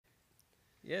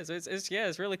Yeah, so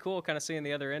it's really cool kind of seeing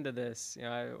the other end of this.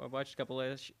 I watched a couple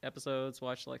of episodes,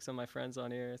 watched like some of my friends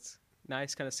on here. It's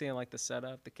nice kind of seeing like the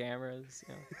setup, the cameras.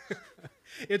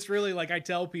 It's really like I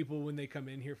tell people when they come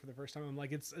in here for the first time, I'm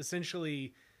like, it's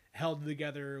essentially held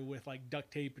together with like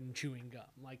duct tape and chewing gum.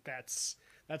 Like that's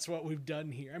what we've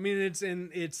done here. I mean, it's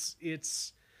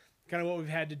kind of what we've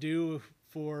had to do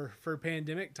for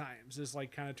pandemic times is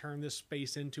like kind of turn this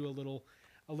space into a little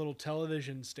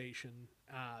television station.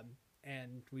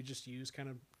 And we just use kind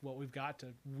of what we've got to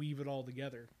weave it all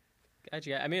together.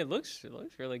 Gotcha. I mean, it looks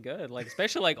really good. Like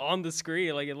especially like on the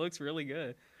screen, like it looks really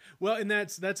good. Well, and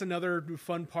that's another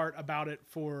fun part about it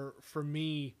for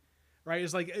me, right?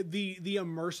 Is like the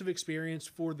immersive experience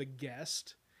for the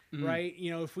guest, right? You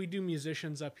know, if we do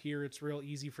musicians up here, it's real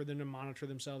easy for them to monitor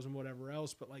themselves and whatever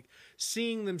else, but like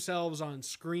seeing themselves on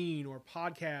screen or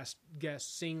podcast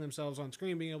guests seeing themselves on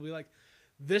screen, being able to be like,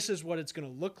 this is what it's going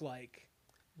to look like.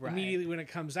 Right. Immediately when it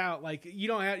comes out, like you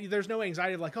don't have, there's no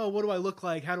anxiety of like, oh, what do I look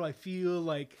like? How do I feel?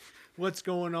 Like, what's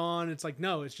going on? It's like,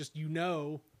 no, it's just,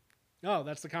 oh,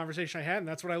 that's the conversation I had, and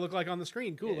that's what I look like on the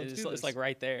screen. Cool, let's do this. It's like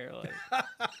right there. Like,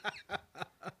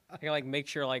 I can like make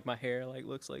sure like my hair like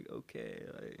looks like okay.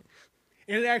 Like,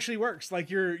 and it actually works.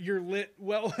 Like you're lit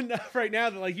well enough right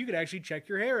now that like you could actually check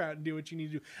your hair out and do what you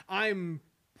need to do. I'm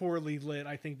poorly lit,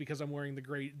 I think, because I'm wearing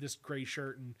this gray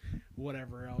shirt and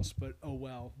whatever else. But oh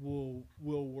well, we'll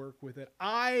work with it.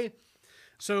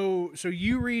 So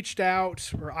you reached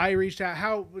out, or I reached out.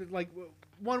 How, like,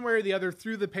 one way or the other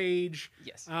through the page?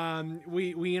 yes.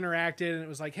 We interacted, and it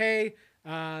was like, hey,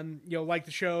 like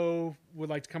the show,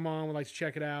 would like to come on, would like to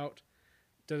check it out,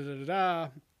 da da da da.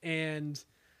 And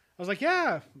I was like,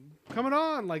 yeah, coming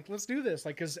on, like let's do this,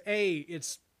 like, because A,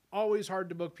 it's always hard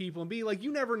to book people, and B, like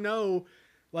you never know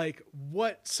like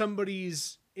what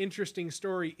somebody's interesting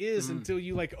story is until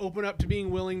you like open up to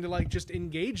being willing to like just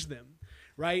engage them,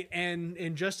 right?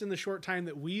 And just in the short time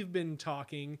that we've been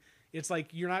talking, it's like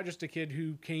you're not just a kid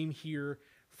who came here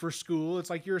for school. It's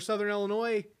like you're a Southern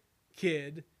Illinois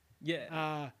kid.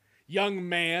 Yeah. Young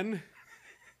man.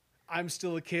 I'm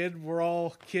still a kid. We're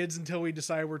all kids until we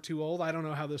decide we're too old. I don't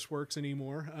know how this works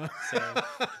anymore.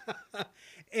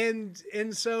 And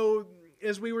so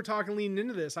as we were talking leading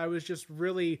into this, I was just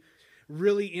really,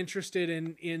 really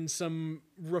interested in some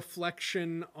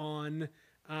reflection on,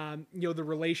 the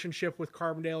relationship with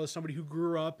Carbondale as somebody who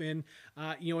grew up in,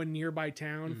 a nearby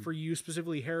town. For you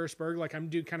specifically, Harrisburg. Like I'm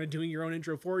kind of doing your own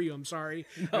intro for you. I'm sorry.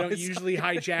 No, I don't usually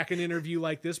hijack an interview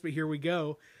like this, but here we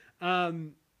go.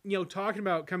 Talking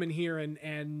about coming here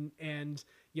and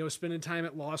spending time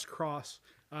at Lost Cross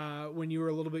when you were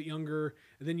a little bit younger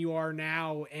than you are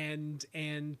now, and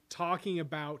talking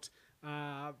about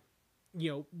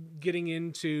getting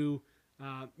into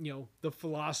the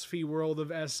philosophy world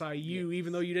of SIU. Yes.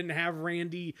 Even though you didn't have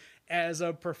Randy as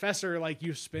a professor, like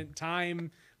you spent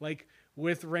time like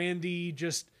with Randy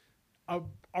just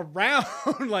around,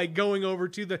 like going over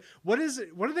to what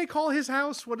do they call his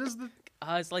house? What is the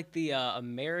it's like the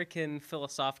American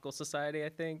Philosophical Society, I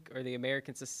think, or the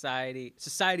American Society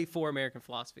for American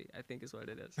Philosophy, I think is what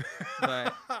it is.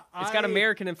 But it's got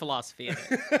American and philosophy in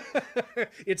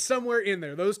it. It's somewhere in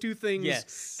there. Those two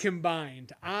things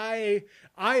combined. I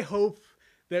hope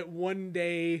that one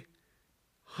day,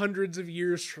 hundreds of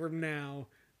years from now,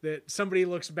 that somebody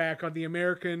looks back on the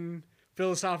American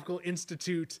Philosophical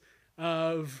Institute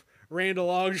of Randall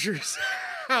Auger's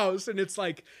house and it's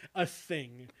like a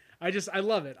thing. I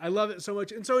love it. I love it so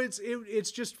much. And so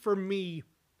it's just for me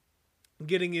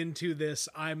getting into this.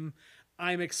 I'm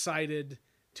excited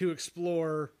to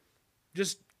explore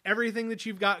just everything that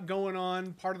you've got going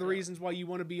on. Part of the reasons why you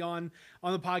want to be on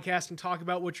the podcast and talk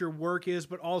about what your work is,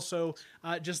 but also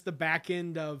just the back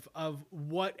end of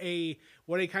what a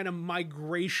kind of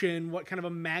migration, what kind of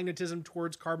a magnetism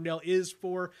towards Carbondale is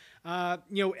for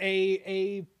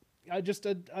just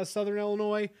a Southern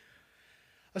Illinois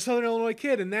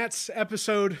kid. And that's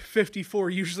episode 54.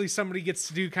 Usually somebody gets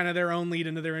to do kind of their own lead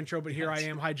into their intro, but here I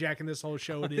am hijacking this whole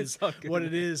show. It is what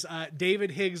it is.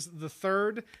 David Higgs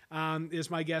III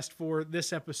is my guest for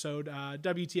this episode,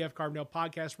 WTF Carbondale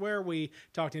podcast, where we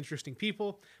talk to interesting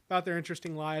people about their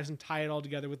interesting lives and tie it all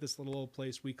together with this little old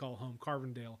place we call home,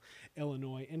 Carbondale,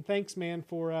 Illinois. And thanks, man,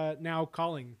 for now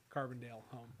calling Carbondale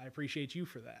home. I appreciate you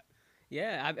for that.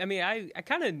 Yeah, I mean, I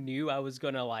kind of knew I was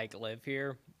going to, like, live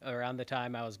here around the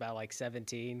time I was about, like,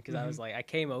 17, because I was like, I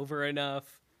came over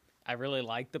enough, I really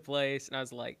liked the place, and I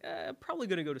was like, I'm probably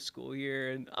going to go to school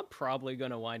here, and I'm probably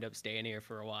going to wind up staying here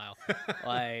for a while.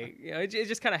 Like, it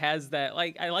just kind of has that,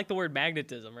 like, I like the word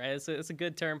magnetism, right? It's a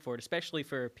good term for it, especially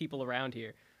for people around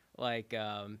here. Like,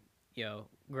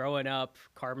 growing up,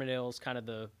 Carbondale's kind of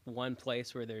the one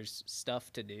place where there's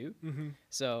stuff to do.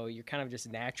 So you're kind of just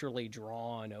naturally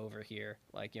drawn over here.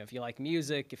 Like, if you like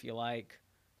music, if you like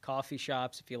coffee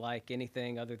shops, if you like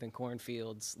anything other than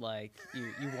cornfields, like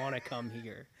you want to come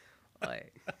here.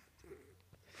 Like,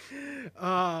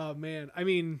 oh man, I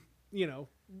mean,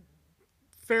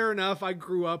 fair enough. I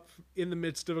grew up in the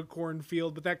midst of a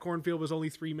cornfield, but that cornfield was only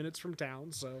 3 minutes from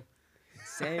town, so.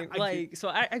 Same. So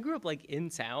I grew up like in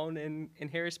town in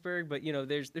Harrisburg, but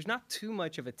there's not too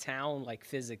much of a town like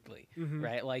physically,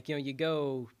 right? Like, you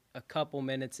go a couple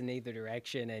minutes in either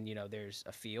direction and there's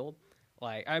a field.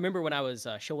 Like, I remember when I was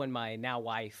showing my now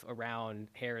wife around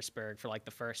Harrisburg for like the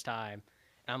first time,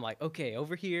 and I'm like, okay,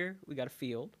 over here we got a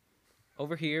field,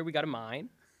 over here we got a mine.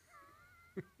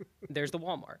 There's the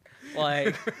Walmart.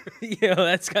 Like,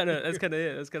 that's kind of it. That's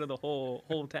kind of the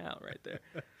whole town right there.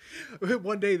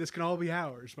 One day this can all be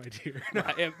ours, my dear.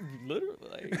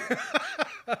 Literally.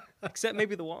 Except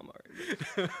maybe the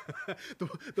Walmart. The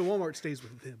Walmart stays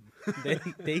with them.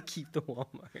 They keep the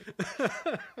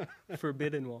Walmart.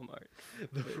 Forbidden Walmart.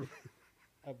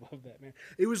 I love that, man.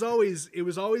 It was always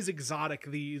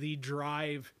exotic, the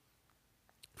drive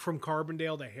from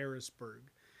Carbondale to Harrisburg,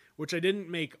 which I didn't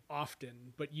make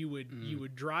often, but you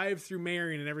would drive through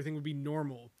Marion and everything would be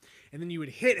normal. And then you would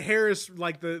hit Harris,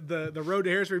 like the road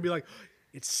to Harrisburg, and be like,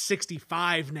 it's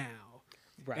 65 now.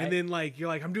 Right. And then you're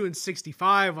like, I'm doing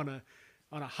 65 on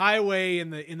a highway in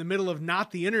the middle of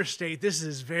not the interstate. This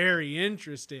is very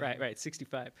interesting. Right,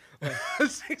 65.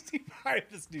 65,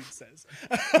 this dude says.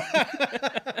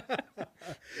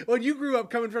 Well, you grew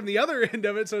up coming from the other end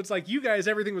of it, so it's like you guys,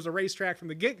 everything was a racetrack from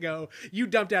the get-go. You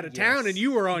dumped out of town and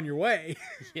you were on your way.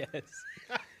 Yes.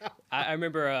 I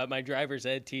remember my driver's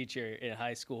ed teacher in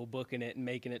high school booking it and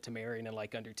making it to Marion in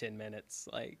like under 10 minutes.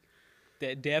 Like,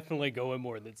 definitely going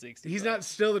more than 60. He's not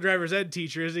still the driver's ed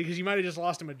teacher, is he? Because you might have just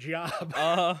lost him a job.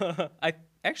 I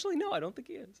actually, no, I don't think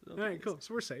he is. All right, cool.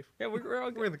 So we're safe. Yeah, we're all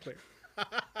good. We're in the clear.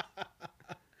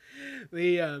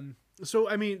 So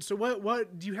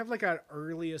what do you have like an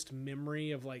earliest memory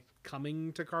of like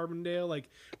coming to Carbondale? Like,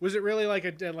 was it really like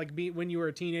when you were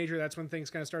a teenager, that's when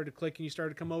things kind of started to click and you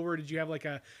started to come over? Did you have like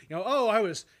I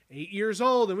was 8 years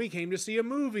old and we came to see a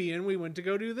movie and we went to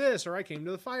go do this, or I came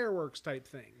to the fireworks type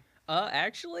thing?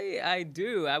 Actually, I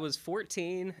do. I was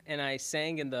 14 and I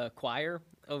sang in the choir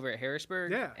over at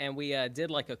Harrisburg. Yeah. And we did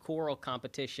like a choral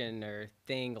competition or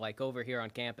thing like over here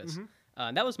on campus.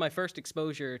 That was my first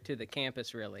exposure to the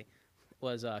campus, really,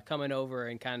 was coming over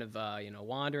and kind of,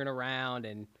 wandering around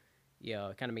and,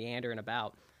 kind of meandering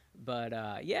about. But,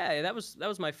 that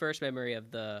was my first memory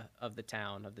of the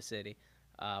town, of the city,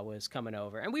 was coming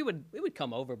over. And we would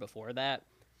come over before that.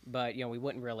 But, we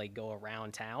wouldn't really go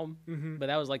around town. But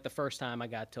that was like the first time I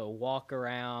got to walk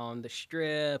around the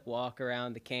strip, walk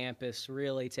around the campus,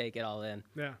 really take it all in.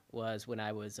 Yeah. Was when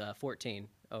I was 14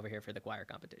 over here for the choir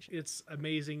competition. It's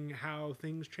amazing how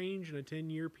things change in a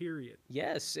 10-year period.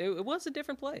 Yes, it was a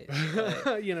different place.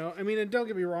 And don't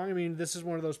get me wrong. I mean, this is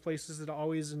one of those places that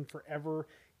always and forever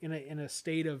in a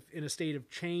state of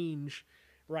change,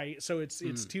 right? So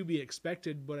it's to be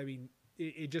expected. But I mean,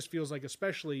 it just feels like,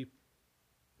 especially,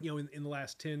 in the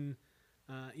last 10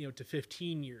 to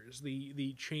 15 years,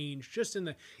 the change just in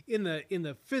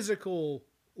the physical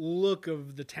look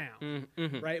of the town,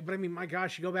 right? But I mean, my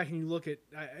gosh, you go back and you look at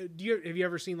have you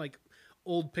ever seen like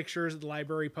old pictures that the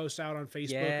library posts out on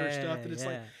Facebook or stuff, that it's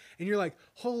like, and you're like,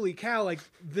 holy cow, like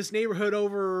this neighborhood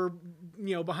over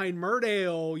behind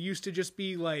Murdale used to just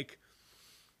be like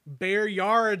bare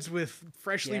yards with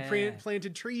freshly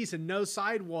planted trees and no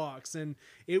sidewalks, and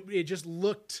it just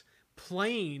looked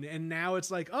plain. And now it's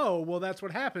like, oh well, that's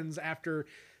what happens after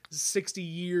 60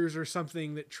 years or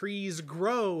something, that trees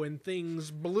grow and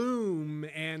things bloom,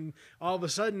 and all of a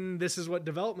sudden this is what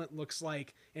development looks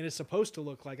like and it's supposed to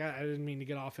look like. I didn't mean to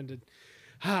get off into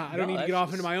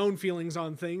into my own feelings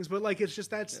on things, but like it's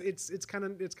just it's kind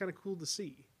of cool to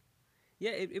see.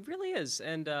 Yeah, it really is.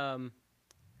 And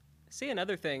seeing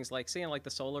other things, like seeing like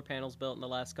the solar panels built in the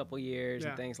last couple years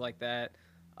and things like that.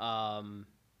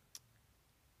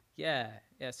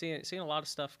 Seeing a lot of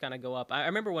stuff kind of go up. I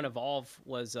remember when Evolve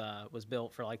was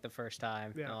built for like the first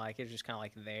time. Yeah. Like it was just kind of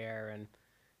like there, and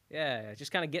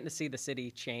just kind of getting to see the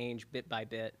city change bit by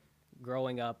bit,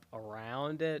 growing up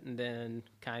around it, and then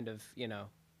kind of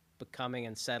becoming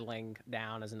and settling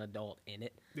down as an adult in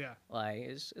it. Yeah, like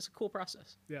it's a cool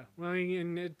process. Yeah, well,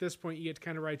 and at this point you get to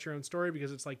kind of write your own story,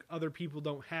 because it's like other people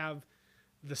don't have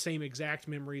the same exact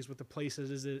memories with the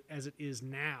places as it is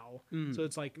now. So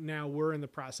it's like now we're in the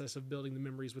process of building the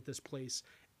memories with this place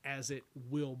as it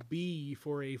will be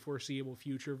for a foreseeable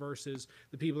future versus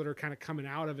the people that are kind of coming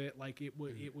out of it like it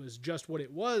was just what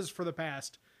it was for the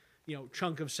past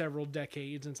chunk of several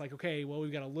decades. And it's like, okay, well,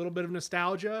 we've got a little bit of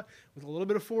nostalgia with a little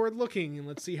bit of forward looking, and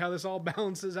let's see how this all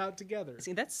balances out together.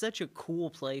 See, that's such a cool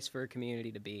place for a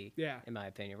community to be, in my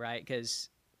opinion, right? Because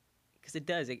it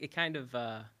does. It kind of,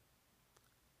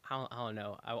 I don't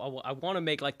know. I want to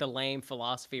make like the lame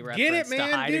philosophy reference. Get it, man,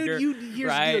 to Heidegger, dude. Here's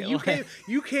right? the deal.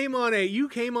 You came on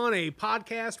a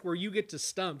podcast where you get to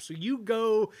stump. So you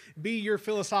go be your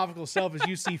philosophical self as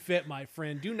you see fit, my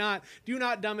friend. Do not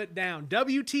dumb it down.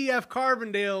 WTF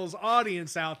Carbondale's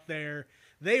audience out there,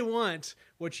 they want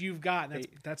what you've got.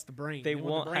 That's the brain. They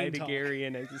want the brain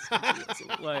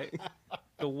Heideggerian. Like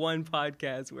the one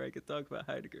podcast where I could talk about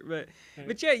Heidegger.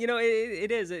 But yeah,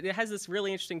 it is. It has this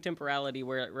really interesting temporality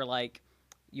where like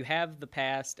you have the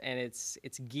past and it's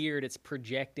geared, it's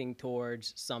projecting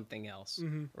towards something else,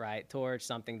 right? Towards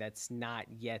something that's not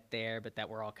yet there, but that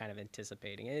we're all kind of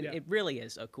anticipating. It really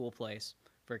is a cool place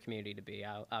for a community to be.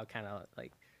 I'll kind of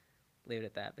like leave it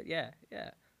at that. But yeah.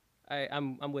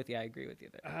 I'm with you. I agree with you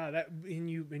there.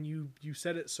 You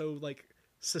said it so like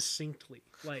succinctly,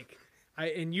 like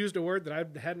and used a word that I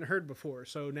hadn't heard before.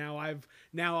 So now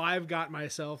I've got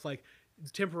myself like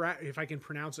if I can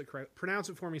pronounce it correct. Pronounce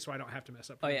it for me so I don't have to mess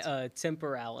up.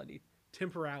 Temporality.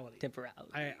 Temporality.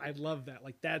 I love that.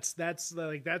 Like that's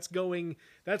going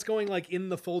like in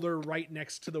the folder right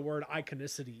next to the word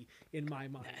iconicity in my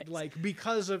mind. Nice. Like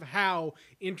because of how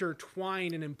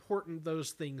intertwined and important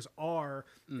those things are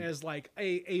as like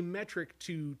a metric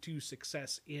to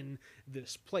success in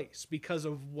this place because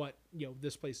of what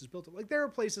this place is built of. Like there are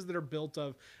places that are built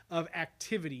of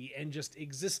activity and just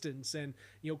existence and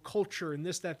culture and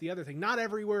this, that, the other thing. Not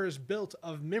everywhere is built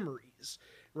of memories.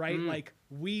 Right? Like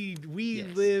we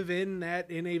live in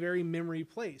a very memory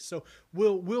place. So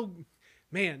we'll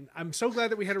man, I'm so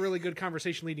glad that we had a really good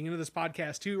conversation leading into this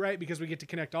podcast too, right? Because we get to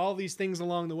connect all these things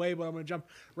along the way, but I'm going to jump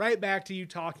right back to you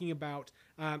talking about,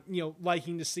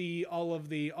 liking to see all of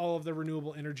the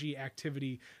renewable energy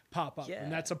activity pop up. Yeah.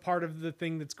 And that's a part of the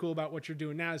thing that's cool about what you're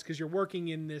doing now is because you're working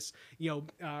in this,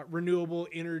 renewable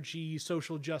energy,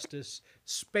 social justice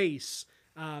space,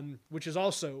 which is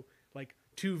also like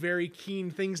two very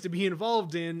keen things to be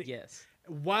involved in. Yes.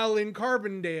 While in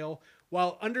Carbondale,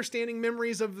 while understanding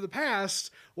memories of the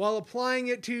past, while applying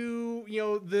it to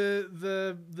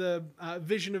the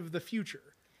vision of the future.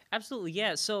 Absolutely,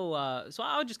 yeah. So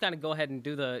I'll just kind of go ahead and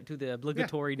do the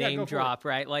obligatory name drop,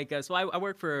 right? Like, so I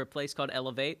work for a place called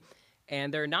Elevate,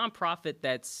 and they're a nonprofit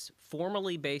that's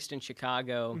formally based in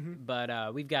Chicago,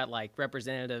 but we've got like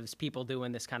representatives, people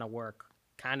doing this kind of work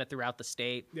kind of throughout the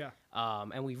state. Yeah.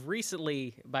 And we've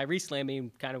recently, by recently, I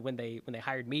mean kind of when they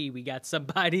hired me, we got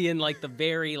somebody in like the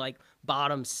very like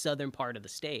bottom southern part of the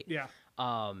state. Yeah.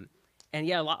 And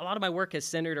yeah, a lot of my work has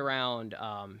centered around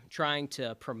trying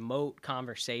to promote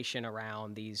conversation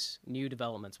around these new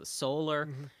developments with solar,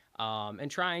 and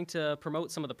trying to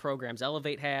promote some of the programs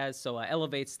Elevate has. So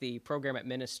Elevate's the program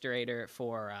administrator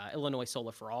for Illinois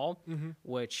Solar for All,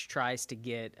 which tries to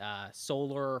get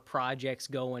solar projects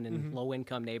going in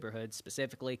low-income neighborhoods,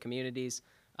 specifically communities,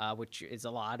 which is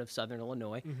a lot of Southern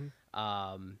Illinois.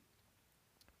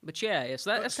 But yeah,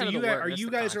 so that's kind of the work.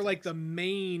 You guys are like the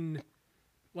main,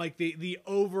 like the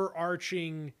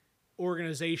overarching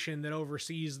organization that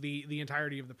oversees the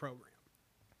entirety of the program.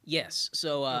 Yes.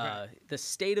 So the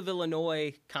state of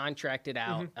Illinois contracted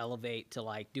out Elevate to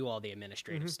like do all the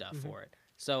administrative stuff for it.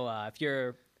 So if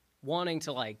you're wanting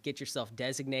to like get yourself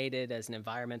designated as an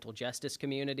environmental justice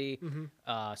community,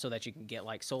 so that you can get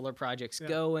like solar projects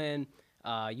going,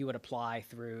 you would apply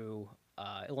through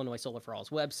Illinois Solar for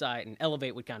All's website, and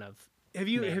Elevate would kind of. Have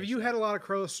you had a lot of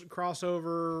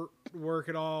crossover work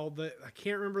at all? I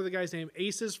can't remember the guy's name.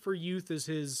 Aces for Youth is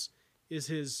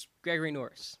his Gregory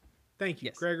Norris. Thank you,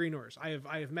 yes. Gregory Norris. I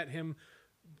have met him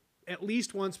at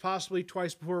least once, possibly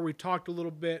twice before. We talked a little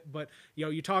bit, but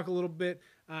you talk a little bit,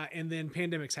 and then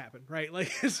pandemics happen, right?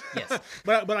 Like, yes.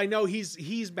 But I know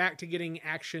he's back to getting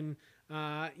action,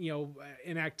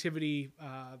 in activity,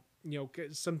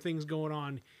 some things going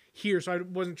on here. So I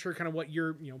wasn't sure kind of what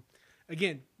you're,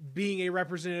 again, being a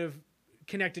representative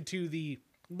connected to the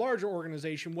larger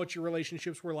organization, what your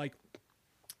relationships were like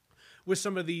with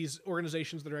some of these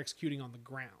organizations that are executing on the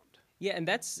ground. Yeah, and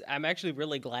I'm actually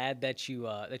really glad that you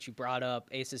brought up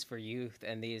Aces for Youth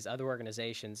and these other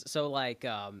organizations. So like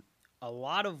a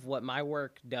lot of what my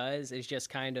work does is just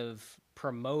kind of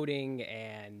promoting,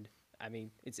 and I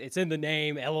mean it's in the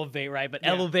name, Elevate, right? But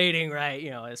elevating, right?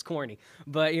 It's corny.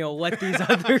 But what these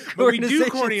other but we do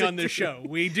corny on this show.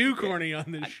 We do corny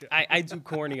on this show. I do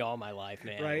corny all my life,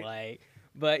 man. Right. Like,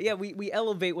 But yeah, we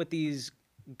elevate what these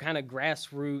kind of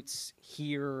grassroots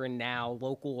here and now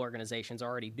local organizations are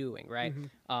already doing, right?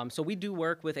 So we do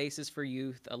work with Aces for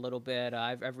Youth a little bit.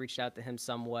 I've reached out to him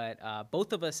somewhat.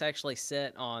 Both of us actually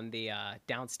sit on the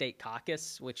Downstate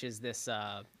Caucus, which is this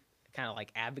kind of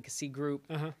like advocacy group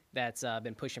that's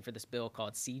been pushing for this bill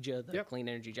called CEJA, the Clean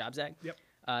Energy Jobs Act.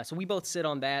 So we both sit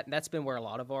on that, and that's been where a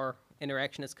lot of our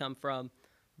interaction has come from.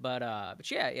 But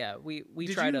yeah, we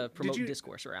try to promote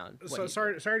discourse around. So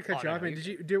sorry to cut you off, man.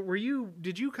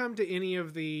 Did you come to any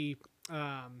of the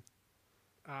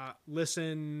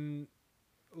listen,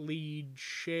 lead,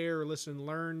 share, listen,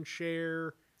 learn,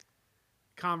 share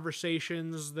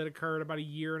conversations that occurred about a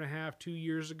year and a half, 2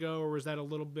 years ago, or was that a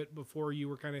little bit before you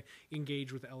were kind of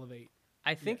engaged with Elevate?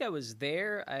 I think I was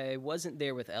there. I wasn't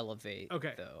there with Elevate.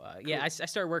 Okay. Though. Yeah, I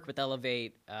started work with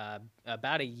Elevate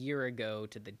about a year ago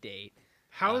to the date.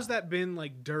 How has that been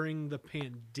like during the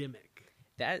pandemic?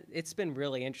 That it's been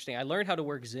really interesting. I learned how to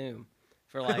work Zoom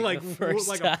for like the first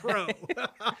like time. a pro.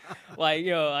 Like,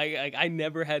 you know, I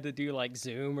never had to do like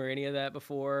Zoom or any of that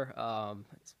before.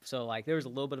 So like there was a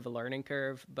little bit of a learning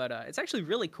curve, but it's actually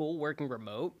really cool working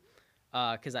remote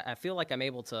because I feel like I'm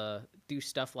able to do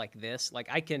stuff like this. Like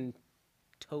I can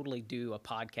totally do a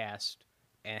podcast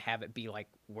and have it be like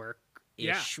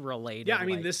work-ish related. Yeah, I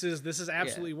mean this is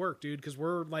absolutely work, dude, because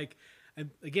we're like. And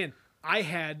again, I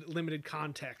had limited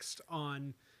context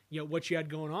on, you know, what you had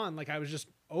going on. Like I was just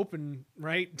open,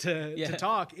 right, to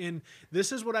talk. And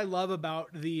this is what I love about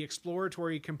the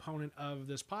exploratory component of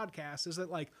this podcast is that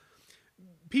like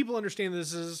people understand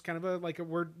this is kind of a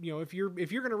word, you know, if you're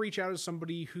going to reach out to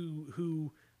somebody who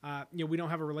you know, we don't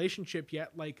have a relationship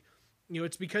yet, like, you know,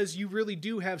 it's because you really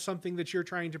do have something that you're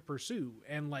trying to pursue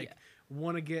and like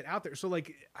want to get out there. So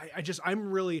like, I'm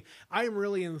really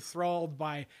enthralled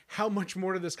by how much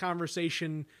more to this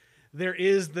conversation there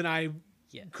is than I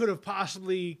could have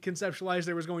possibly conceptualized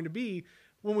there was going to be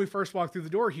when we first walked through the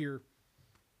door here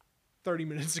 30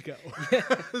 minutes ago.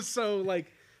 So like,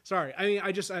 sorry. I mean,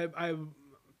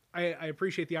 I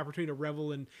appreciate the opportunity to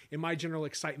revel in my general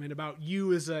excitement about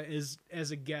you as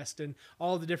a guest and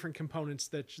all the different components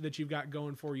that you've got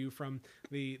going for you, from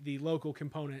the local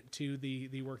component to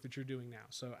the work that you're doing now.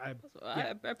 So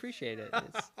I appreciate it.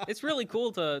 It's really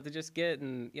cool to just get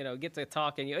to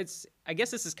talk, and I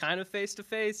guess this is kind of face to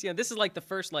face. You know, this is like the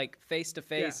first like face to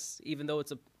face, even though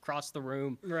it's across the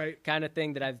room, right, kind of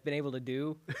thing that I've been able to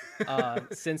do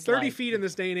since 30 feet in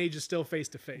this day and age is still face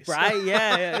to face, right?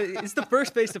 Yeah, it's the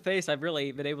first face to face I've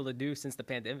really been able to do since the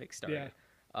pandemic started.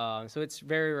 So it's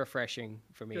very refreshing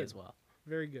for me as well.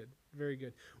 Very good. Very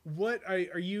good. What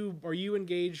are you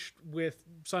engaged with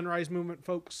Sunrise Movement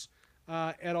folks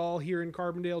at all here in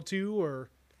Carbondale too, or?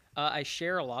 I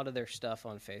share a lot of their stuff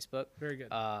on Facebook. Very good.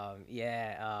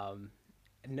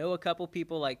 Know a couple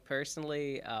people like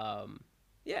personally.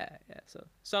 So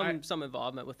some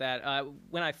involvement with that.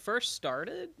 When I first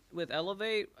started with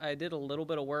Elevate, I did a little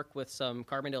bit of work with some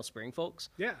Carbondale Spring folks.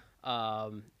 Yeah.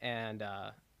 And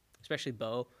especially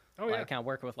Bo. Oh yeah. Kind of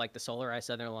working with like the Solarized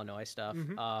Southern Illinois stuff.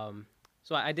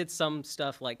 So I did some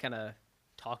stuff like kind of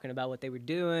talking about what they were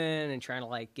doing and trying to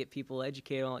like get people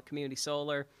educated on like community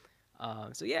solar.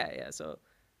 So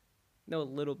know a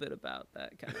little bit about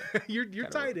that kind of. You're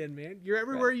tied in, man. You're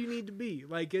everywhere you need to be.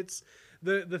 Like it's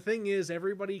the thing is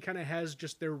everybody kind of has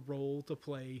just their role to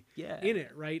play in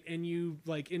it, right? And you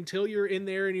like until you're in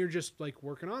there and you're just like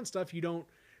working on stuff, you don't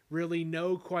really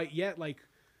know quite yet like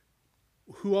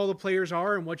who all the players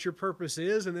are and what your purpose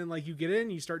is. And then like you get in,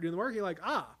 you start doing the work, you're like,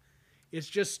 it's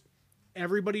just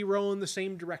everybody rowing the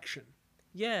same direction.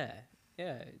 Yeah.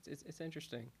 It's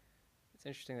interesting. It's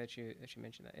interesting that you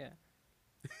mentioned that. Yeah.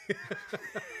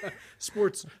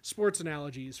 sports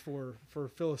analogies for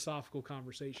philosophical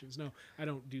conversations. No, I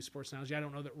don't do sports analogy. I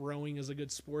don't know that rowing is a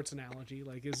good sports analogy.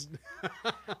 Like is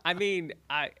I mean,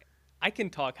 I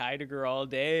can talk Heidegger all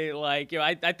day. Like,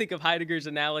 I think of Heidegger's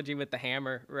analogy with the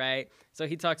hammer, right? So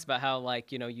he talks about how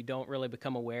like, you don't really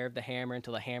become aware of the hammer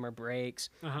until the hammer breaks.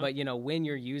 But when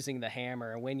you're using the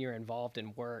hammer and when you're involved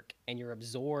in work and you're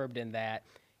absorbed in that,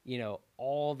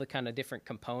 all the kind of different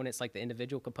components, like the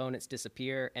individual components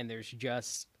disappear and there's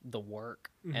just the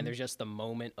work and there's just the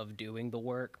moment of doing the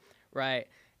work, right?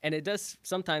 And it does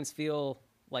sometimes feel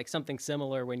like something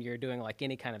similar when you're doing like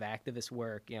any kind of activist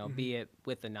work, be it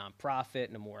with a nonprofit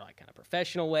in a more like kind of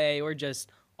professional way or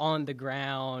just on the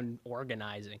ground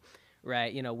organizing,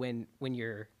 right? When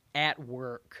you're at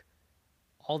work,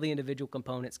 all the individual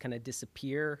components kind of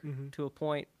disappear to a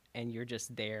point and you're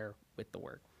just there with the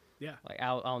work. Yeah. Like, I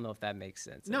don't know if that makes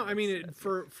sense. No, I mean,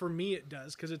 for me, it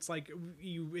does. 'Cause it's like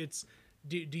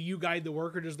do you guide the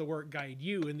work or does the work guide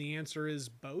you? And the answer is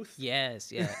both.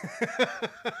 Yes, yeah.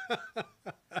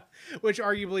 Which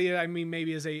arguably, I mean,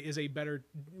 maybe is a better,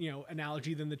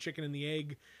 analogy than the chicken and the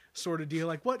egg sort of deal.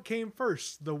 Like, what came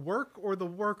first, the work or the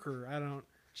worker? I don't.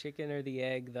 Chicken or the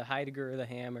egg, the Heidegger or the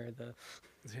Hammer,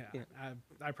 Yeah.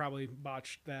 I probably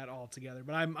botched that all together,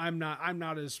 but I'm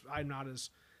not as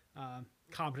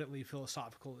competently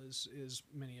philosophical as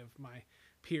many of my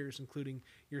peers, including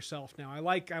yourself. Now, I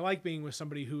like being with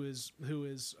somebody who is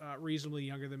reasonably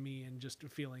younger than me, and just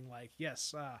feeling like,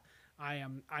 yes, I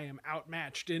am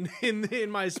outmatched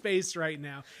in my space right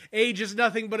now. Age is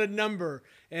nothing but a number,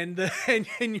 and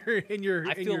you're.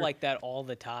 I feel like that all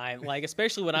the time, like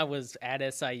especially when I was at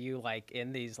SIU, like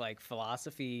in these like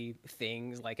philosophy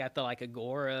things, like at the like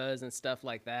agoras and stuff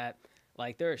like that.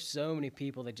 Like there are so many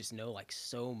people that just know like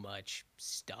so much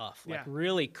stuff, like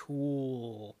really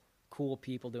cool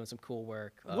people doing some cool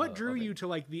work. What drew you to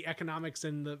like the economics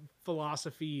and the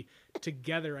philosophy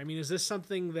together? I mean, is this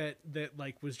something that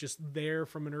like was just there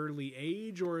from an early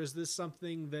age, or is this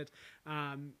something that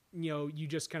you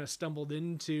just kind of stumbled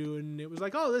into and it was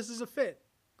like, oh, this is a fit?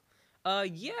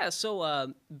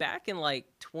 So back in like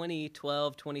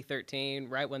 2012, 2013,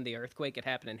 right when the earthquake had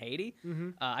happened in Haiti,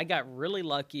 I got really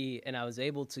lucky and I was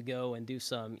able to go and do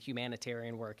some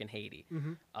humanitarian work in Haiti.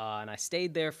 And I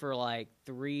stayed there for like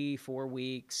 3-4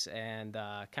 weeks and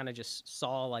kind of just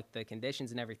saw like the conditions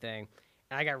and everything.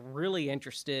 And I got really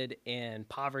interested in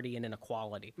poverty and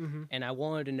inequality. And I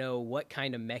wanted to know what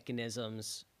kind of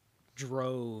mechanisms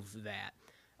drove that.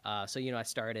 So I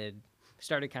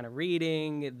started kind of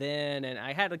reading then, and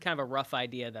I had a kind of a rough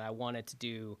idea that I wanted to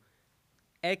do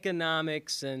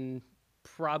economics and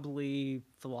probably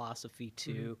philosophy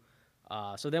too.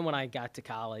 So then when I got to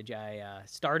college, I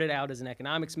started out as an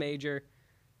economics major.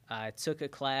 I took a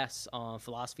class on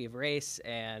philosophy of race,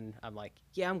 and I'm like,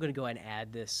 yeah, I'm going to go ahead and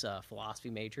add this philosophy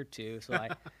major too. So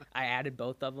I added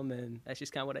both of them, and that's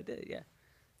just kind of what I did, yeah.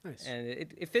 Nice. And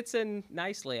it fits in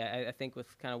nicely, I think,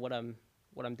 with kind of what I'm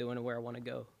doing and where I want to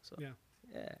go. So yeah.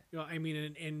 Yeah. I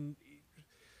mean, in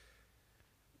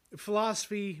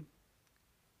philosophy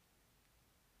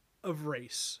of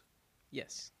race.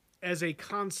 Yes. As a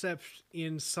concept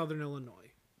in Southern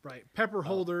Illinois, right? Pepper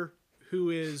Holder, who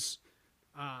is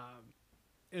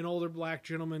an older black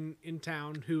gentleman in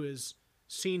town who has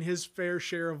seen his fair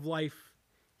share of life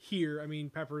here. I mean,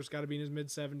 Pepper's got to be in his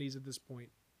mid-70s at this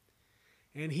point.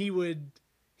 And he would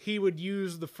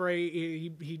use the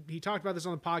phrase. He talked about this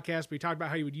on the podcast, but he talked about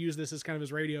how he would use this as kind of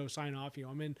his radio sign off.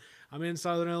 I'm in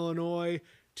Southern Illinois.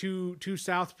 Too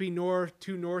south to be north,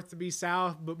 too north to be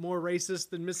south, but more racist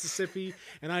than Mississippi.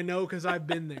 And I know because I've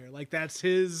been there. Like that's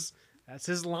his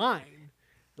line,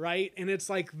 right? And it's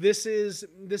like this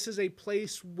is a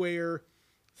place where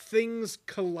things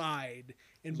collide,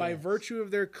 and by virtue of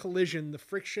their collision, the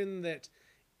friction that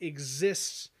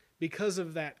exists because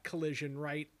of that collision,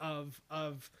 right, of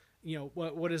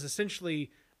what is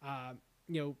essentially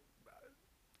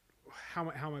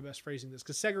how am I best phrasing this?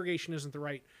 Because segregation isn't the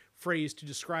right phrase to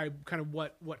describe kind of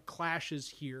what clashes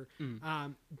here.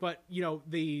 But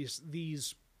these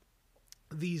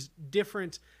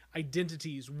different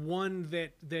identities, one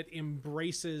that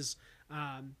embraces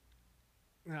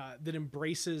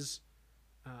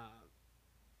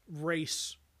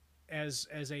race as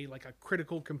a like a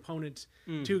critical component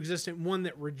to existence, one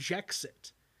that rejects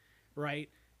it, right?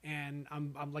 And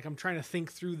I'm trying to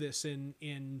think through this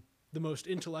in the most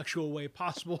intellectual way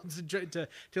possible to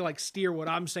like steer what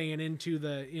I'm saying into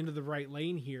the right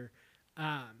lane here,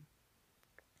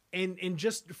 and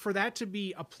just for that to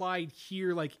be applied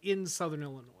here, like in Southern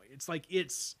Illinois, it's like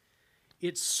it's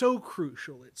so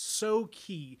crucial, it's so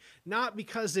key, not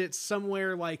because it's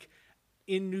somewhere like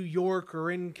in New York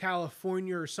or in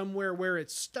California or somewhere where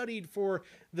it's studied for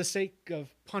the sake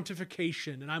of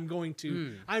pontification and I'm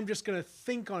just going to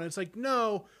think on it. It's like,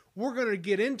 no, we're going to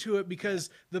get into it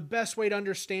because the best way to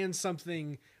understand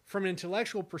something from an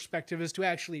intellectual perspective is to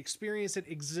actually experience it,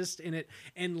 exist in it,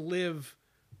 and live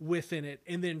within it,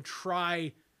 and then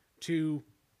try to,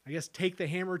 I guess, take the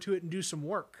hammer to it and do some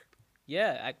work.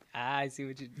 Yeah, I see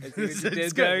what you did there.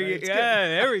 Right? Yeah,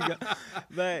 there we go.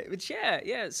 But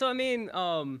yeah. So I mean,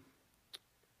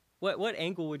 what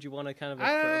angle would you want to kind of?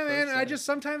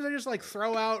 Sometimes I just like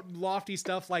throw out lofty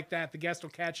stuff like that. The guest will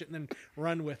catch it and then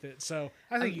run with it. So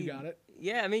I think you got it.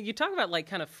 Yeah, I mean, you talk about like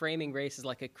kind of framing race as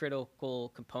like a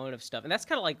critical component of stuff, and that's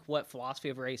kind of like what philosophy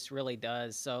of race really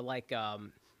does. So like,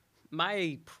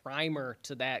 my primer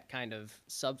to that kind of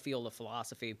subfield of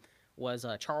philosophy was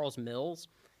Charles Mills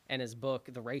and his book,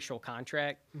 The Racial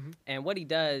Contract. And what he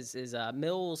does is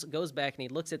Mills goes back and he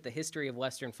looks at the history of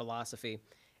Western philosophy,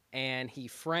 and he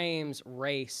frames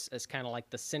race as kind of like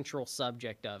the central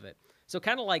subject of it. So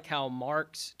kind of like how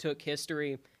Marx took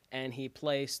history and he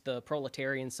placed the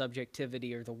proletarian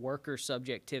subjectivity or the worker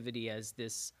subjectivity as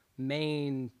this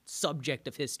main subject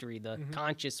of history, the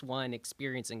conscious one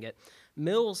experiencing it.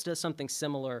 Mills does something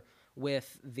similar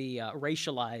with the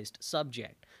racialized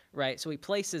subject, right? So he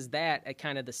places that at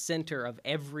kind of the center of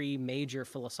every major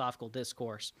philosophical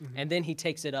discourse, and then he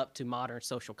takes it up to modern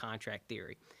social contract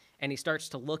theory. And he starts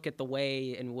to look at the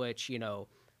way in which, you know,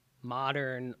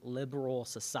 modern liberal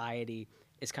society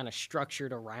is kind of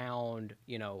structured around,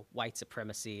 you know, white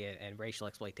supremacy and racial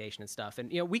exploitation and stuff.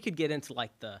 And, you know, we could get into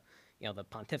like the, you know, the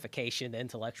pontification, the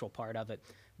intellectual part of it,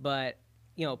 but,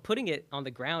 you know, putting it on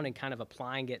the ground and kind of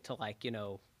applying it to like, you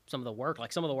know, some of the work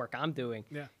I'm doing,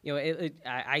 you know,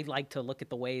 I like to look at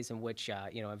the ways in which,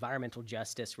 you know, environmental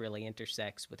justice really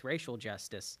intersects with racial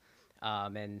justice.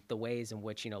 And the ways in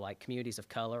which, you know, like communities of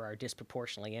color are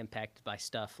disproportionately impacted by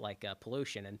stuff like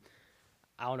pollution. And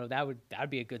I don't know, that would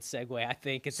be a good segue, I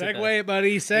think. Segue,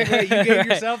 buddy. Segue. You gave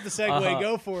yourself the segue.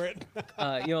 Go for it.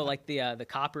 You know, like the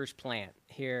Koppers plant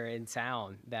here in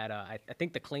town that I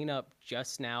think the cleanup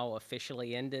just now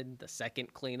officially ended. The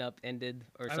second cleanup ended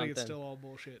or something. I think it's still all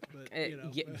bullshit, but, you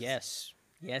know. Yes,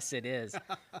 it is.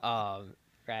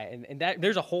 Right. And that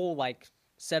there's a whole, like,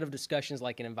 set of discussions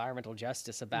like in environmental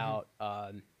justice about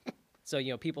so,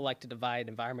 you know, people like to divide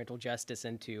environmental justice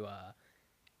into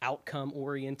outcome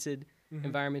oriented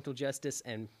environmental justice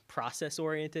and process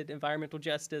oriented environmental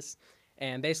justice.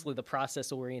 And basically the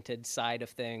process oriented side of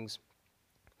things,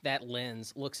 that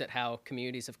lens looks at how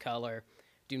communities of color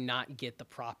do not get the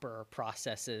proper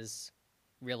processes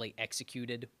really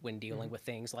executed when dealing with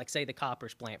things like, say, the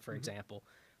Koppers plant, for example.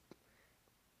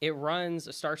 It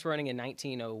starts running in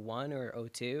 1901 or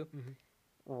 02,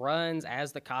 runs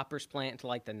as the Koppers plant to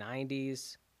like the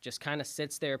 90s, just kind of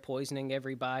sits there poisoning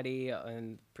everybody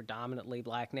in predominantly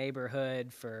black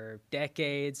neighborhood for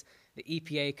decades. The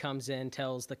EPA comes in,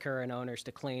 tells the current owners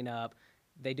to clean up.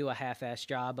 They do a half-assed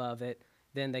job of it.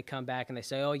 Then they come back and they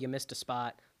say, oh, you missed a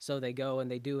spot. So they go and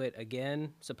they do it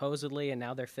again, supposedly, and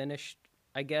now they're finished,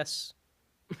 I guess.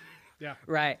 Yeah.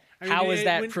 Right. I mean, how is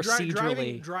that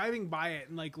procedurally? Driving by it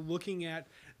and like looking at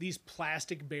these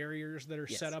plastic barriers that are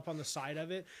set up on the side of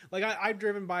it. Like I've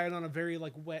driven by it on a very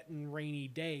like wet and rainy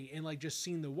day and like just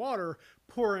seen the water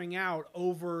pouring out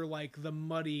over like the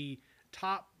muddy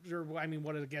top, or I mean,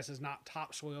 what I guess is not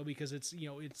topsoil because it's, you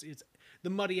know, it's the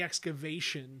muddy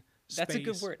excavation space. That's a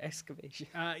good word, excavation.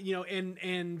 You know,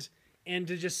 and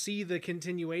to just see the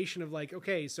continuation of like,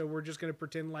 okay, so we're just going to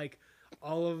pretend like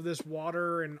all of this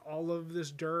water and all of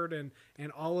this dirt and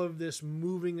all of this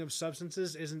moving of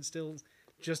substances isn't still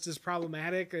just as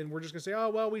problematic, and we're just gonna say, oh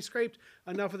well, we scraped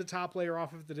enough of the top layer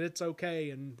off of it that it's okay,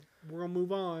 and we're gonna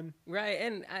move on. Right,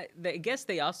 and I guess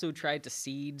they also tried to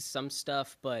seed some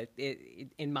stuff, but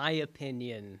in my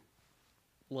opinion,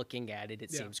 looking at it, it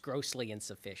seems grossly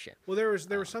insufficient. Well, there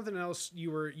was something else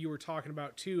you were talking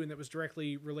about too, and that was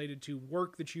directly related to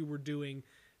work that you were doing.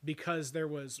 Because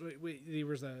there's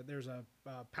a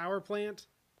power plant.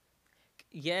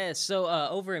 Yeah, so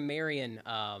over in Marion,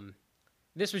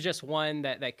 this was just one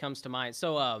that comes to mind.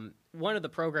 So one of the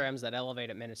programs that Elevate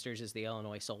administers is the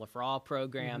Illinois Solar for All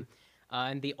program,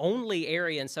 and the only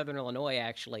area in Southern Illinois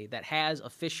actually that has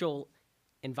official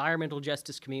environmental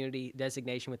justice community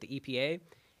designation with the EPA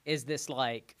is this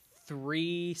like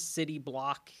 3 city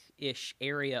block-ish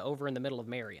area over in the middle of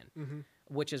Marion.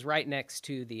 Which is right next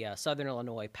to the Southern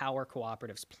Illinois Power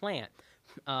Cooperative's plant.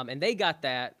 And they got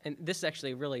that, and this is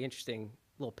actually a really interesting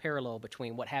little parallel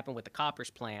between what happened with the Koppers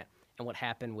plant and what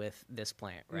happened with this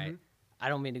plant, right? I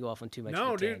don't mean to go off on too much.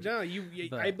 No, dude, no.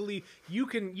 I believe you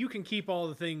can keep all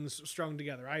the things strung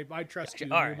together. I trust you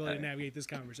in your ability to navigate this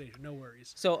conversation. No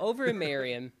worries. So over in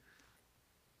Marion,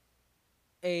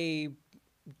 a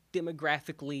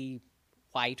demographically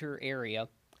whiter area,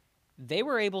 they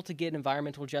were able to get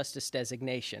environmental justice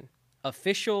designation,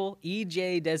 official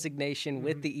EJ designation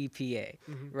with the EPA,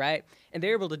 right? And they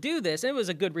were able to do this, and it was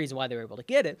a good reason why they were able to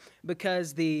get it,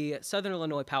 because the Southern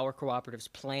Illinois Power Cooperative's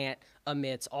plant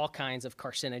emits all kinds of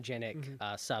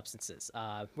carcinogenic substances.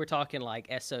 We're talking like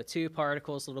SO2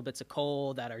 particles, little bits of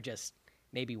coal that are just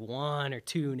maybe 1 or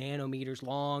 2 nanometers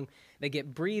long. They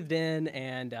get breathed in,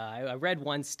 and I read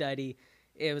one study.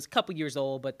 It was a couple years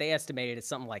old, but they estimated it's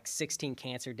something like 16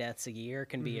 cancer deaths a year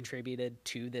can be attributed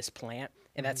to this plant,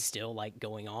 and that's still like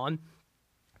going on.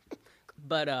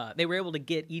 But they were able to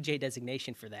get EJ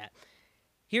designation for that.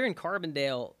 Here in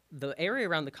Carbondale, the area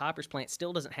around the Koppers plant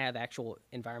still doesn't have actual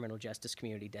environmental justice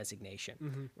community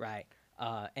designation, right?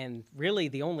 And really,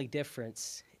 the only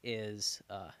difference is,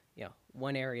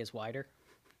 one area is wider,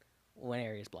 one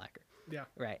area is blacker. Yeah.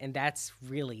 Right. And that's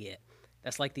really it.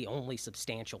 That's like the only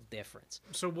substantial difference.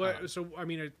 So what? So I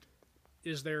mean,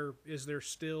 is there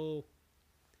still?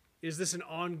 Is this an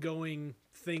ongoing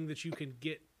thing that you can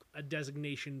get a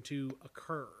designation to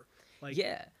occur? Like,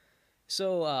 yeah.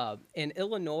 So in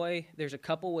Illinois, there's a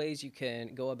couple ways you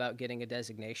can go about getting a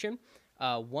designation.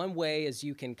 One way is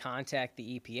you can contact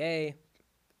the EPA.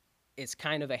 It's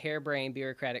kind of a harebrained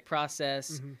bureaucratic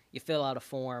process. Mm-hmm. You fill out a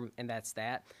form, and that's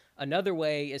that. Another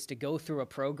way is to go through a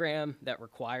program that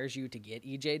requires you to get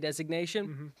EJ designation,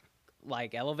 mm-hmm.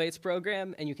 like Elevate's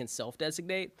program, and you can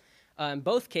self-designate. In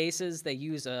both cases, they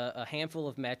use a handful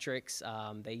of metrics.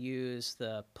 They use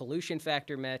the pollution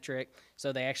factor metric,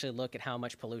 so they actually look at how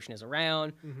much pollution is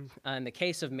around. Mm-hmm. In the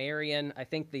case of Marion, I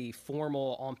think the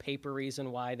formal on-paper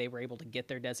reason why they were able to get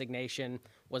their designation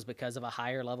was because of a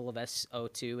higher level of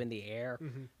SO2 in the air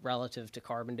mm-hmm. relative to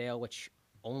Carbondale, which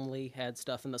only had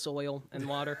stuff in the soil and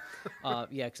water.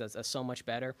 Yeah, because that's so much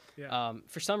better. Yeah.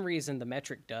 For some reason, the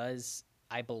metric does,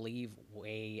 I believe,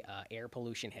 weigh air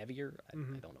pollution heavier.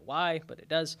 Mm-hmm. I don't know why, but it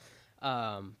does.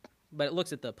 But it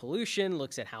looks at the pollution,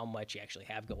 looks at how much you actually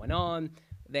have going on.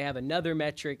 They have another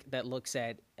metric that looks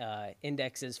at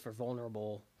indexes for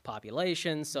vulnerable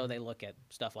populations. So they look at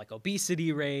stuff like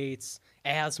obesity rates,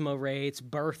 asthma rates,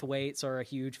 birth weights are a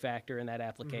huge factor in that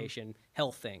application, mm-hmm.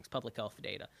 health things, public health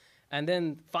data. And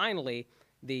then finally,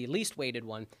 the least weighted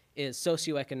one is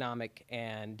socioeconomic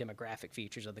and demographic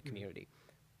features of the community.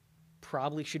 Mm-hmm.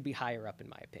 Probably should be higher up in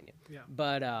my opinion. Yeah.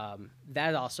 But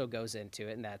that also goes into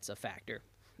it, and that's a factor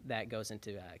that goes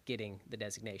into getting the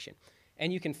designation.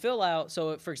 And you can fill out,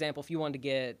 so for example, if you wanted to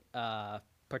get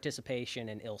participation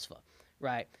in ILSFA,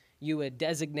 right, you would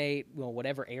designate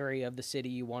whatever area of the city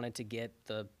you wanted to get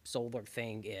the solar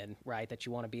thing in, right, that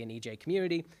you want to be an EJ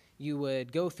community. You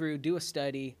would go through, do a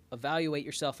study, evaluate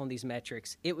yourself on these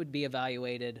metrics. It would be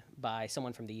evaluated by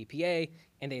someone from the EPA,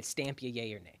 and they'd stamp you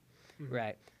yay or nay, mm-hmm.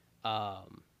 right?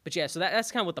 But yeah, so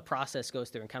that's kind of what the process goes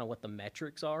through and kind of what the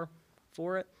metrics are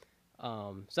for it.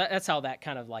 So that's how that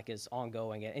kind of like is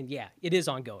ongoing. And yeah, it is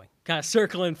ongoing, kind of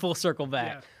circling full circle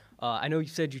back. Yeah. I know you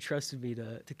said you trusted me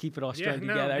to keep it all strung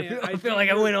together. I feel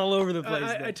like I went all over the place.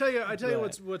 I tell you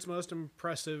what's most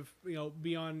impressive,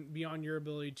 beyond your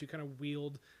ability to kind of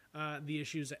wield the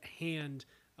issues at hand,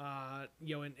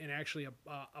 and actually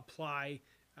apply,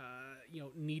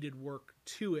 needed work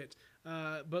to it.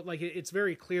 But like it's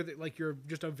very clear that like you're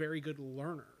just a very good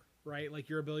learner, right? Like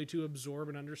your ability to absorb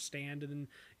and understand and then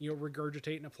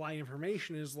regurgitate and apply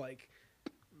information is like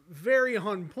very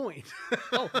on point.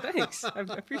 Oh, thanks. I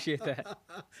appreciate that.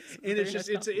 And it's just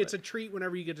it's a treat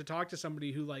whenever you get to talk to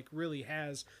somebody who like really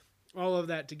has all of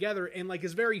that together and like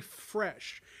is very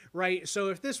fresh, right? So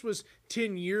if this was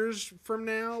 10 years from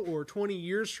now or 20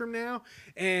 years from now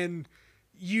and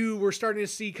you were starting to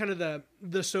see kind of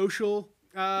the social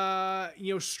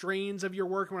strains of your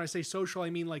work, and when I say social, I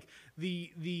mean like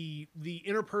the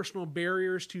interpersonal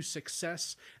barriers to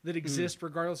success that exist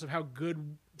regardless of how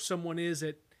good someone is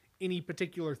at any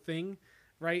particular thing,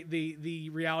 right? The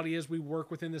reality is we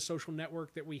work within the social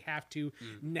network that we have to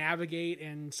navigate,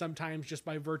 and sometimes just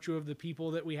by virtue of the people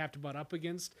that we have to butt up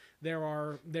against, there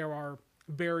are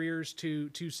barriers to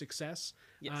success.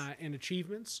 Yes. And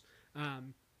achievements.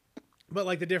 But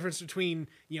like the difference between,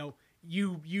 you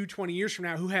 20 years from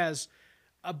now who has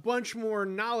a bunch more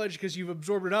knowledge because you've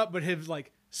absorbed it up, but have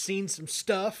like seen some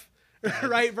stuff,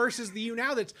 right? Versus the you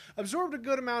now that's absorbed a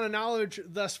good amount of knowledge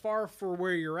thus far for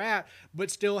where you're at, but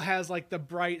still has like the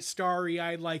bright,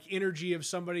 starry-eyed like energy of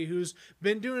somebody who's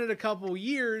been doing it a couple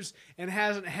years and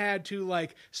hasn't had to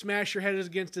like smash your head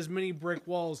against as many brick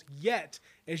walls yet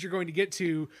as you're going to get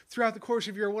to throughout the course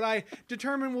of your what I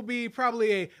determine will be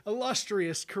probably a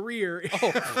illustrious career.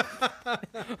 I'm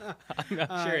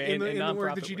not sure. In the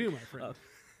work that you do, my friend.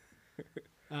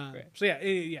 Right. So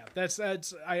yeah, that's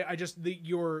I just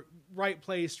your right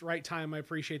place, right time. I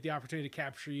appreciate the opportunity to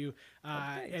capture you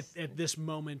at this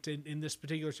moment in this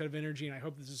particular set of energy, and I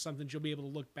hope this is something you'll be able to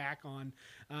look back on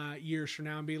years from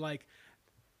now and be like,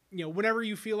 whenever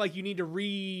you feel like you need to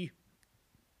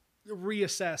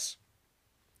reassess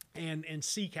and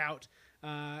seek out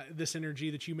this energy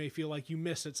that you may feel like you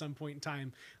miss at some point in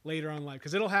time later on in life,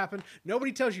 because it'll happen.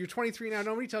 Nobody tells you you're 23 now.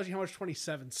 Nobody tells you how much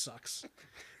 27 sucks.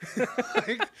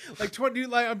 like 20.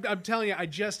 Like I'm telling you, I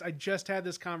just had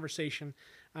this conversation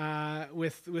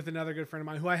with another good friend of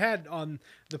mine who I had on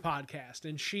the podcast,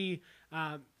 and she,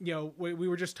 we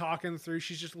were just talking through.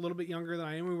 She's just a little bit younger than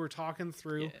I am. We were talking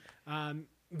through. Yeah.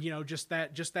 Just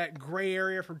that gray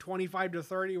area from 25 to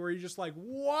 30 where you're just like,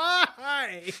 why?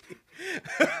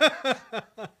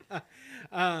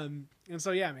 And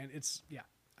so, yeah, man,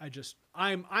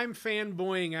 I'm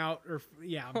fanboying out,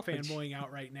 I'm fanboying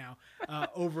out right now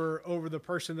over the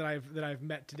person that I've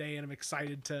met today, and I'm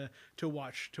excited to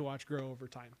watch grow over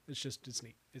time. It's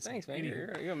neat. Thanks, neat. man. You're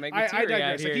gonna make me I teary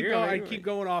digress. here. I keep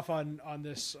going off on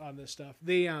this stuff.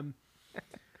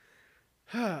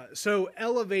 So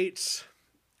Elevate's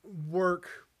work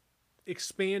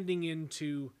expanding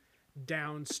into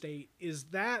downstate, is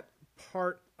that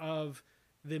part of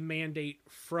the mandate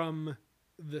from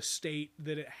the state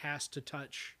that it has to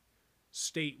touch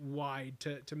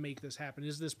statewide to make this happen?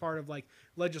 Is this part of like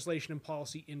legislation and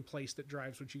policy in place that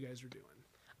drives what you guys are doing?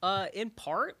 In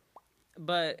part,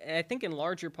 but I think in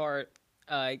larger part,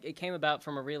 it came about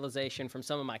from a realization from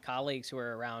some of my colleagues who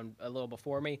were around a little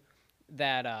before me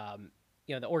that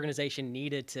the organization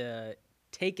needed to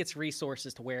take its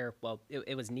resources to where, well,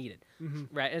 it was needed,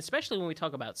 right? And especially when we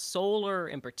talk about solar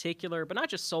in particular, but not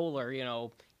just solar,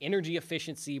 energy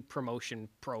efficiency promotion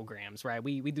programs, right?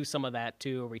 We do some of that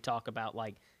too, where we talk about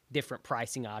like different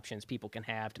pricing options people can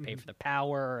have to pay for the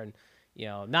power and,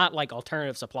 not like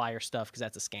alternative supplier stuff because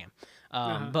that's a scam,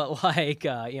 but like,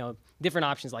 different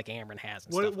options like Ameren has.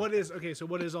 And what is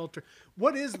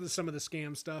some of the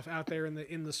scam stuff out there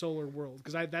in the solar world?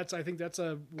 Because I think that's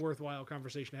a worthwhile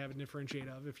conversation to have and differentiate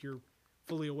of if you're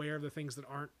fully aware of the things that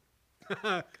aren't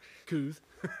couth.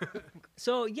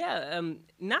 So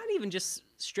not even just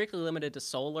strictly limited to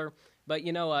solar, but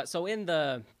so in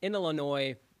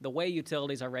Illinois, the way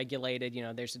utilities are regulated,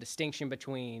 there's a distinction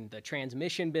between the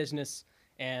transmission business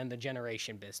and the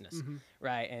generation business,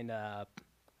 right? And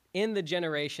in the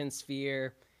generation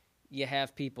sphere, you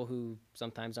have people who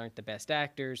sometimes aren't the best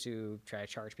actors, who try to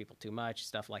charge people too much,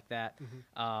 stuff like that.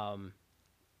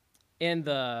 In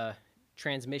the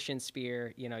transmission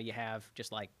sphere, you have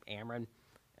just like Ameren,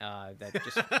 that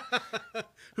just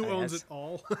who owns it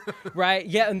all. Right.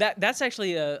 Yeah. And that's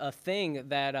actually a thing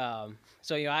that,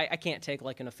 I can't take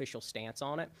like an official stance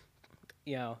on it,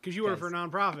 because you work for a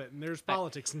nonprofit and there's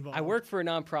politics involved. I work for a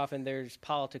nonprofit and there's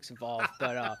politics involved,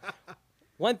 but,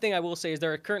 one thing I will say is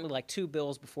there are currently like two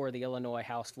bills before the Illinois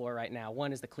House floor right now.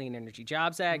 One is the Clean Energy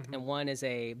Jobs Act, and one is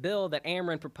a bill that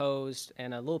Ameren proposed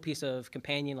and a little piece of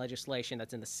companion legislation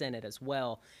that's in the Senate as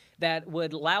well that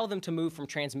would allow them to move from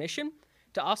transmission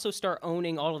to also start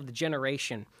owning all of the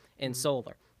generation in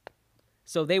solar.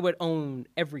 So they would own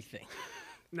everything.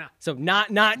 No. So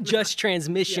not just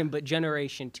transmission, but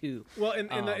generation too. Well,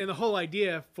 and the whole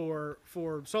idea for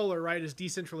solar, right, is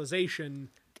decentralization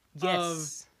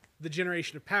of the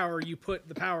generation of power. You put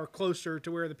the power closer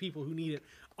to where the people who need it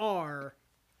are.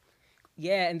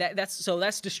 Yeah, and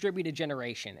that's distributed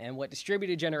generation. And what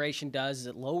distributed generation does is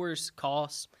it lowers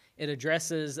costs. It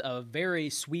addresses a very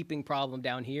sweeping problem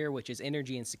down here, which is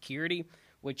energy insecurity,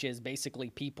 which is basically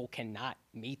people cannot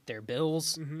meet their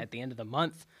bills at the end of the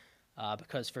month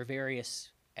because for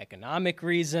various economic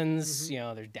reasons,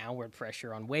 there's downward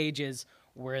pressure on wages.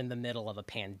 We're in the middle of a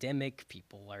pandemic.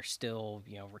 People are still,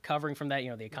 recovering from that.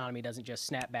 The economy doesn't just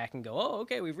snap back and go, oh,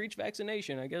 okay, we've reached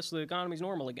vaccination. I guess the economy's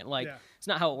normal again. It's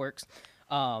not how it works.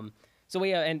 And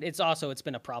it's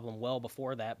been a problem well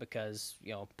before that because,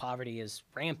 poverty is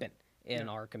rampant in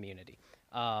our community.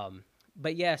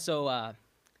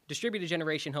 Distributed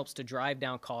generation helps to drive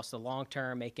down costs in the long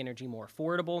term, make energy more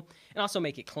affordable, and also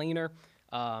make it cleaner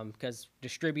because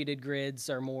distributed grids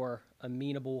are more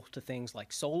amenable to things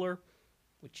like solar,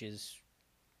 which is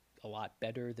a lot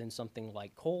better than something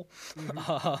like coal.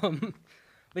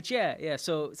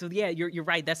 You're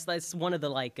right. That's one of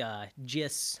the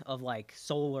gists of like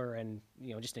solar and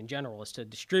just in general is to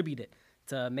distribute it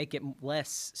to make it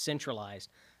less centralized.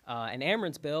 And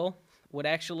Ameren's bill would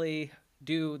actually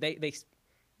do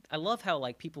I love how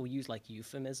like people use like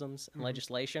euphemisms in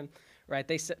legislation, right?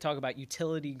 They talk about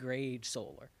utility grade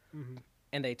solar,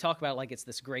 and they talk about like it's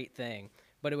this great thing,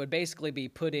 but it would basically be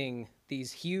putting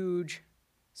these huge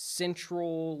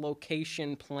central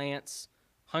location plants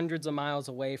hundreds of miles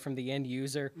away from the end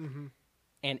user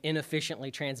and inefficiently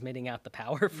transmitting out the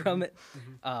power from it.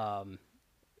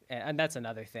 And that's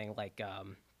another thing, like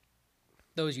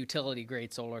those utility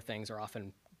grade solar things are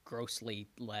often grossly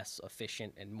less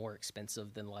efficient and more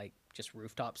expensive than like just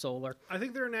rooftop solar. I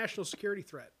think they're a national security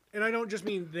threat. And I don't just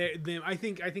mean them. I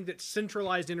think that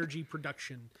centralized energy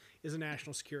production is a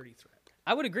national security threat.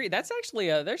 I would agree. That's actually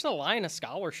there's a line of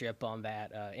scholarship on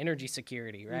that, energy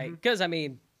security, right? Because,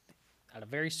 at a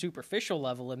very superficial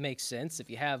level, it makes sense. If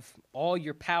you have all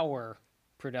your power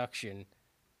production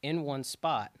in one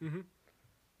spot,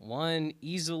 one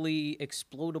easily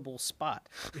explodable spot.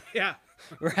 Yeah.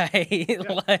 Right?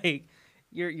 Yeah. Like,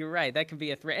 you're right. That could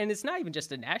be a threat. And it's not even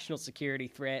just a national security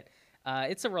threat.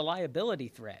 It's a reliability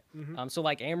threat. So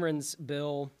like Ameren's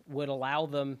bill would allow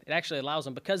them, it actually allows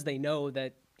them, because they know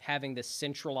that having this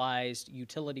centralized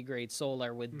utility grade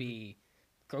solar would be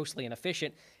grossly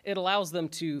inefficient. It allows them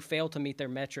to fail to meet their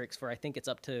metrics for, I think it's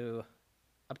up to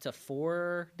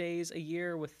 4 days a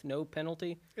year with no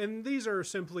penalty. And these are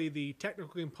simply the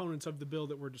technical components of the bill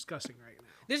that we're discussing right now.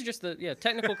 This is just the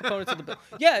technical components of the bill.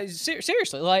 Yeah,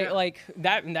 seriously, like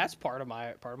that, and that's part of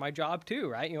my job too,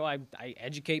 right? You know, I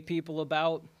educate people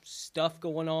about stuff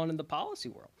going on in the policy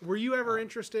world. Were you ever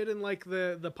interested in like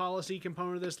the policy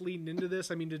component of this leading into this?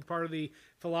 I mean, did part of the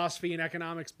philosophy and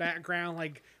economics background,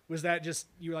 like, was that just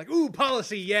you were like, ooh,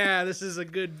 policy, yeah, this is a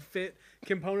good fit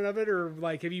component of it, or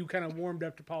like have you kind of warmed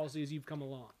up to policy as you've come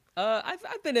along?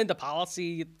 I've been into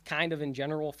policy kind of in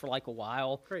general for like a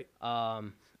while. Great.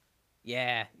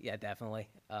 Yeah, definitely.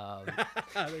 There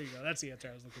you go. That's the answer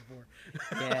I was looking for.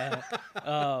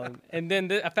 Yeah. And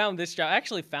then I found this job. I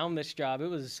actually found this job. It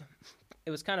was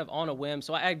kind of on a whim.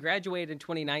 So I graduated in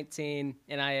 2019,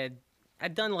 and I'd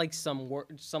done like some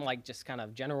work, some like just kind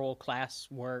of general class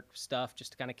work stuff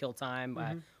just to kind of kill time.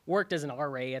 I worked as an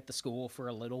RA at the school for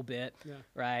a little bit,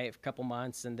 right, for a couple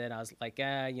months, and then I was like,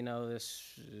 you know, this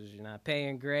is not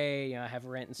paying great. You know, I have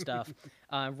rent and stuff.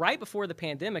 Right before the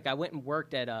pandemic, I went and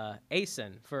worked at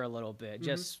ASIN for a little bit,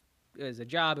 just as a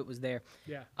job. It was there.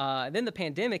 Yeah. Then the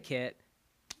pandemic hit,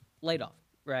 laid off,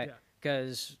 right,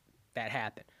 because that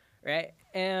happened, right,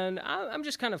 and I'm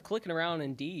just kind of clicking around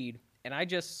Indeed. And I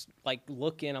just like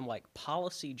look in, I'm like,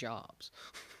 policy jobs,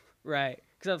 right?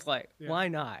 Because I was like, why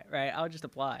not, right? I'll just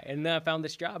apply. And then I found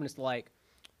this job, and it's like,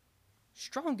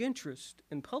 strong interest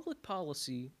in public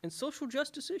policy and social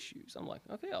justice issues. I'm like,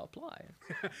 okay, I'll apply.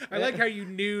 I like how you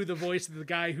knew the voice of the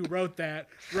guy who wrote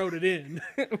it in.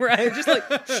 Right, just like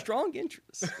strong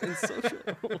interest in social,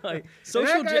 like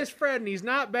social. That guy's Fred, and he's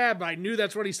not bad, but I knew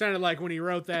that's what he sounded like when he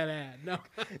wrote that ad. No,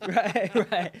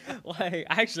 right. Like,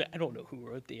 actually, I don't know who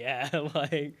wrote the ad.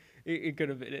 Like, it could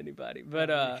have been anybody, but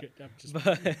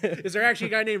is there actually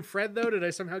a guy named Fred though? Did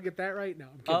I somehow get that right? No,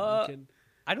 I'm kidding.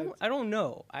 I don't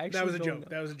know. That was a joke.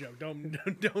 That was a joke. Don't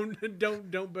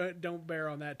bear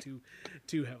on that too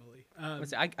heavily.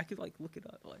 I could like look it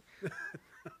up. Like,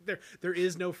 there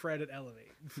is no Fred at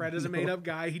Elevate. Fred is a made up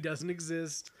guy. He doesn't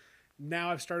exist.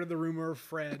 Now I've started the rumor of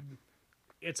Fred.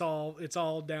 It's all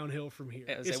downhill from here.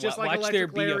 It's just like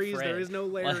Electric Larry's. There is no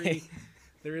Larry. Like,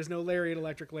 there is no Larry at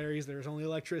Electric Larry's. There's only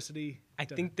electricity. I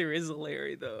think there is a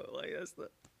Larry though. Like, that's the.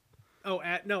 Oh,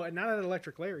 not at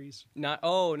Electric Larry's. Not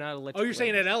Electric. Oh, you're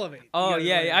saying at Elevate. Oh,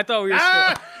 yeah. I thought we were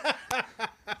still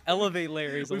Elevate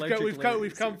Larry's.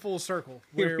 We've come full circle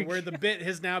where the bit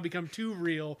has now become too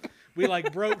real. We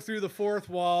like broke through the fourth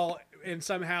wall, and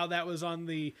somehow that was on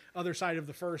the other side of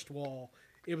the first wall.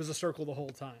 It was a circle the whole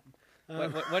time.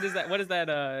 What is that? What is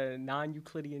that?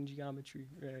 Non-Euclidean geometry,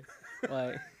 right?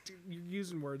 Like, dude, you're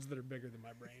using words that are bigger than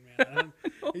my brain, man.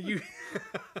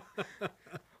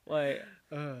 Like.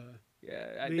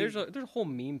 Yeah, there's a whole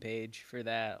meme page for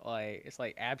that. Like, it's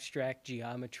like abstract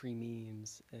geometry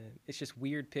memes, and it's just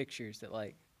weird pictures that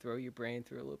like throw your brain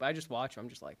through a loop. I just watch them. I'm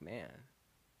just like, man,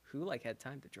 who like had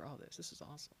time to draw this? This is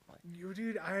awesome. Like,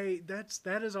 dude,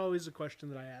 that is always a question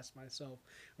that I ask myself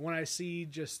when I see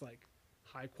just like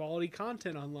high quality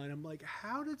content online. I'm like,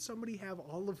 how did somebody have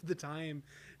all of the time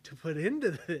to put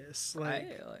into this?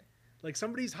 Like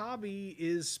somebody's hobby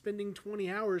is spending 20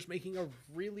 hours making a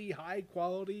really high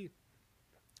quality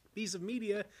piece of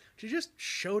media to just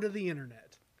show to the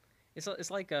internet. It's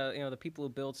like you know, the people who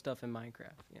build stuff in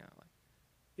Minecraft. You know, like,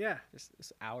 yeah,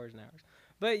 it's hours and hours.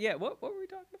 But yeah, what were we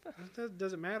talking about?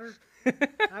 Does it matter?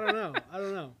 I don't know. I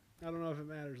don't know if it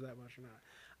matters that much or not.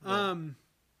 All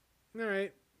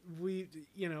right, we're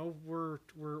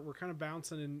kind of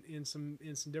bouncing in some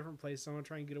different places. So I'm gonna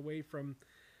try and get away from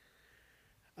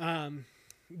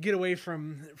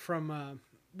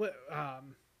what.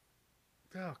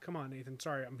 Oh, come on, Nathan.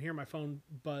 Sorry, I'm hearing my phone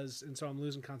buzz, and so I'm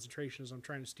losing concentration as I'm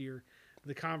trying to steer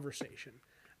the conversation.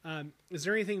 Is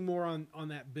there anything more on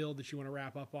that bill that you want to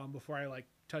wrap up on before I like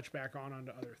touch back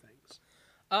onto other things?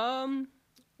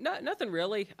 Nothing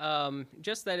really.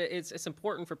 Just that it's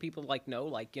important for people to like know,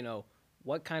 like, you know,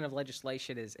 what kind of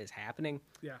legislation is happening.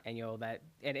 Yeah. And, you know,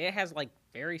 and it has like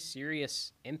very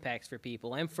serious impacts for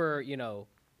people and for, you know,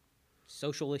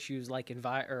 social issues like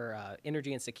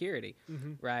energy and security,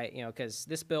 right? You know, because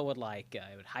this bill would it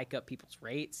would hike up people's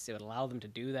rates. It would allow them to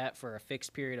do that for a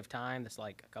fixed period of time. That's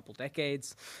like a couple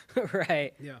decades,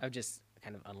 right? Yeah. Of just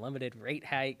kind of unlimited rate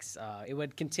hikes. It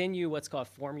would continue what's called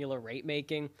formula rate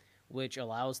making, which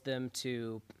allows them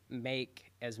to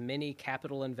make as many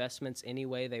capital investments any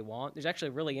way they want. There's actually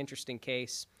a really interesting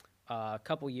case a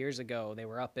couple years ago. They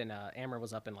were up in Ameren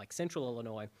was up in like central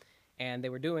Illinois, and they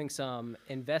were doing some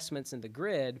investments in the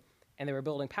grid, and they were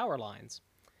building power lines.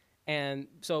 And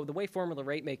so the way formula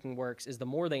rate making works is the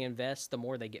more they invest, the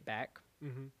more they get back,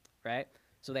 right?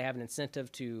 So they have an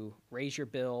incentive to raise your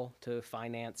bill to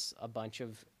finance a bunch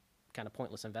of kind of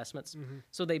pointless investments.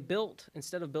 So they built,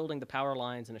 instead of building the power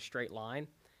lines in a straight line,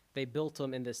 they built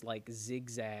them in this like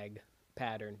zigzag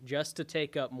pattern just to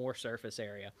take up more surface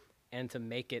area and to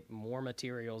make it more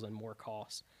materials and more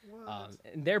costs.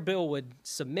 And their bill would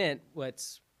cement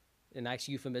what's a nice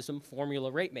euphemism, formula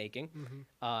rate making,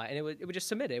 and it would just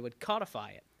submit it. It would codify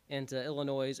it into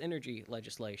Illinois' energy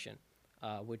legislation,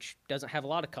 which doesn't have a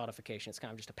lot of codification. It's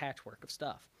kind of just a patchwork of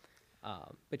stuff.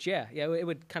 But yeah, it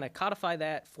would kind of codify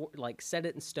that, for, like set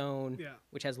it in stone,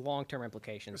 which has long-term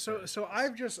implications. So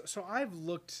I've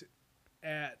looked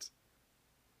at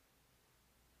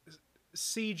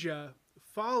CEJA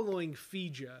following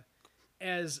FEJA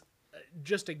as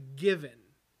just a given,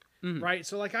 right?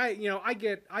 So like I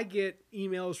get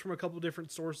emails from a couple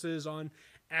different sources on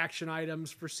action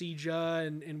items for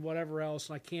CEJA and whatever else,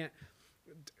 and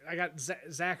I got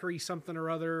Zachary something or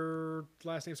other,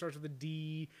 last name starts with a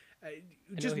D.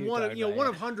 Just one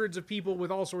of hundreds of people with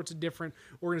all sorts of different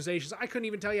organizations. I couldn't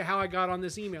even tell you how I got on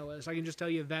this email list. I can just tell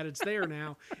you that it's there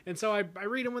now. And so I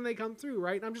read them when they come through,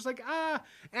 right? And I'm just like,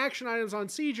 action items on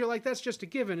CEJA, like that's just a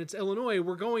given. It's Illinois.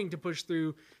 We're going to push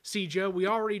through CEJA. We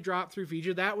already dropped through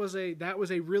FEJA. That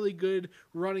was a really good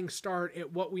running start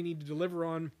at what we need to deliver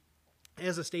on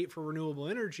as a state for renewable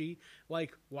energy.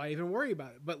 Like, why even worry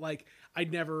about it? But like,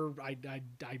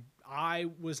 I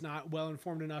was not well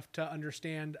informed enough to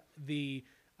understand the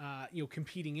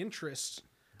competing interests,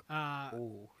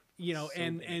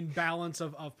 and balance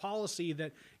of policy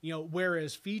that,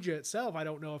 whereas FEJA itself, I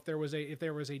don't know if there was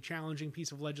a challenging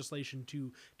piece of legislation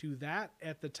to that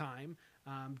at the time.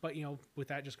 But with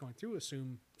that just going through,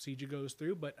 assume CEJA goes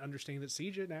through, but understand that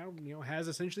CEJA now, has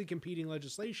essentially competing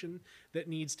legislation that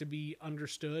needs to be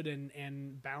understood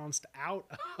and balanced out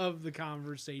of the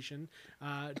conversation,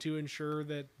 to ensure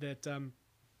that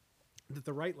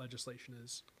the right legislation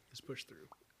is pushed through.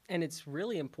 And it's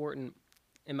really important,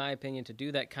 in my opinion, to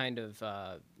do that kind of,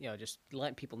 just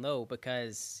let people know,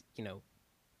 because,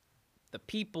 the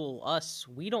people,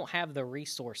 we don't have the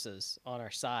resources on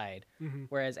our side.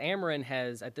 Whereas Ameren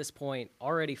has, at this point,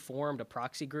 already formed a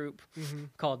proxy group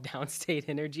called Downstate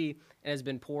Energy and has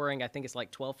been pouring, I think it's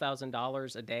like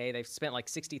 $12,000 a day. They've spent like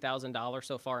 $60,000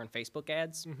 so far in Facebook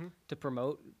ads to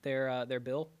promote their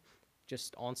bill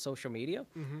just on social media.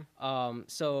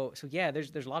 So yeah,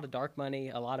 there's a lot of dark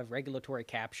money, a lot of regulatory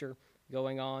capture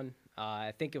going on.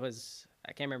 I think it was,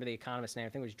 I can't remember the economist's name. I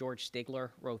think it was George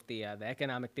Stigler wrote the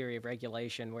Economic Theory of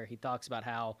Regulation, where he talks about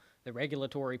how the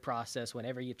regulatory process,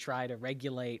 whenever you try to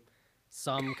regulate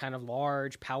some kind of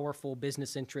large, powerful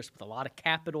business interest with a lot of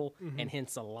capital and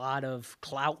hence a lot of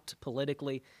clout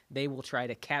politically, they will try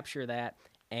to capture that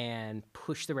and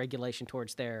push the regulation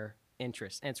towards their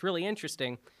interests. And it's really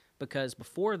interesting because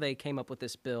before they came up with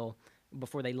this bill,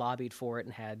 before they lobbied for it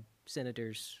and had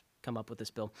senators come up with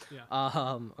this bill,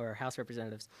 or House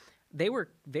representatives, they were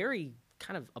very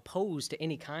kind of opposed to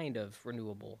any kind of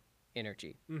renewable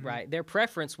energy, right? Their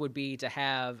preference would be to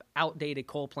have outdated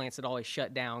coal plants that always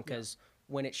shut down, because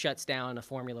when it shuts down a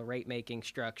formula rate making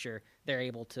structure, they're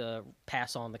able to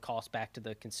pass on the cost back to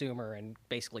the consumer and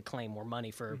basically claim more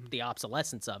money for the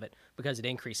obsolescence of it because it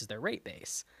increases their rate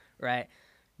base, right?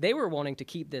 They were wanting to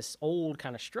keep this old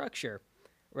kind of structure,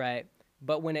 right?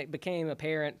 But when it became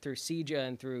apparent through CEJA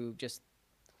and through just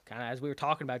kind of, as we were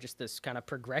talking about, just this kind of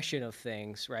progression of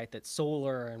things, right, that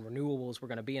solar and renewables were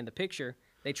going to be in the picture,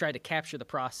 they tried to capture the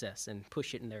process and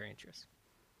push it in their interest.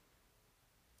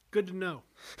 Good to know.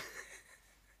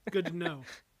 Good to know.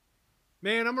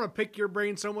 Man, I'm going to pick your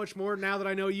brain so much more now that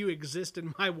I know you exist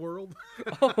in my world.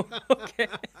 Oh, okay.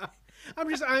 I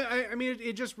mean,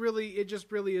 it just really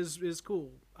is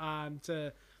cool.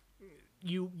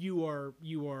 You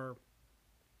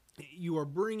are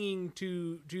bringing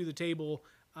to the table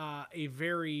a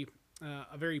very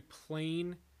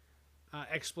plain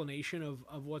explanation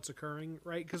of what's occurring,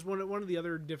 right? Because one of the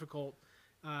other difficult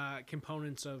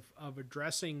components of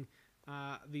addressing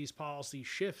these policy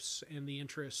shifts and the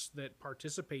interests that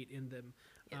participate in them,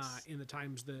 in the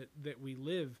times that we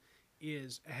live,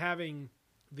 is having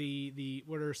the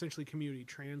what are essentially community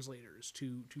translators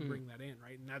to bring that in,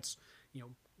 right? And that's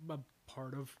a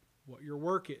part of what your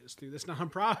work is through this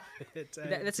nonprofit.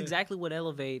 That's exactly what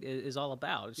Elevate is all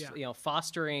about. It's,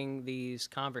 fostering these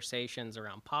conversations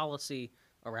around policy,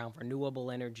 around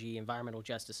renewable energy, environmental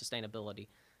justice, sustainability,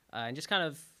 and just kind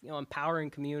of empowering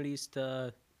communities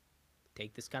to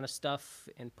take this kind of stuff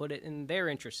and put it in their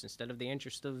interest instead of the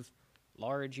interest of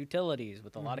large utilities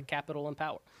with a lot of capital and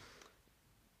power.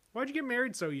 Why'd you get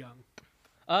married so young?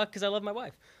 Because I love my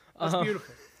wife. That's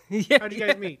beautiful. Yeah, How'd you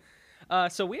guys meet?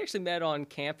 So we actually met on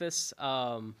campus.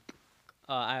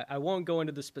 I won't go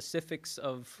into the specifics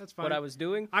of what I was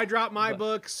doing. I dropped my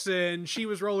books, and she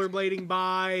was rollerblading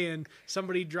by, and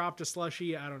somebody dropped a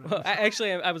slushie. I don't know. Well,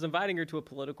 actually, I was inviting her to a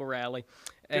political rally,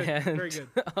 and very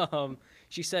good.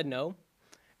 She said no,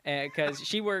 because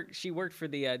she worked for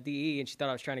the DE, and she thought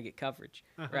I was trying to get coverage,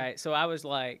 right? So I was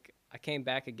like, I came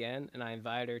back again, and I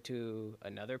invited her to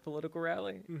another political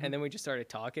rally, and then we just started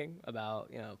talking about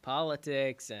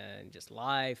politics and just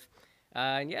life.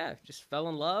 And yeah, just fell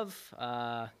in love,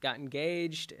 got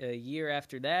engaged a year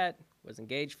after that, was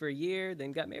engaged for a year,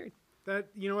 then got married.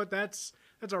 That's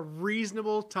a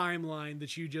reasonable timeline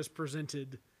that you just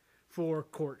presented for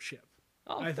courtship.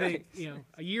 Oh, I thanks. think,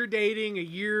 a year dating, a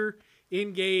year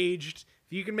engaged,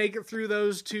 if you can make it through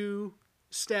those 2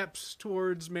 steps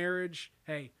towards marriage,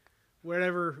 hey,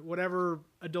 whatever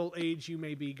adult age you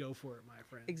may be, go for it, my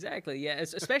friend. Exactly. Yeah.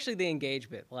 Especially the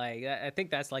engagement. Like, I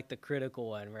think that's like the critical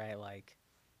one, right? Like,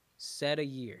 set a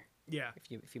year. Yeah.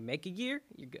 If you make a year,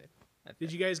 you're good.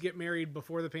 Did you guys get married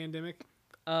before the pandemic?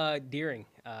 During.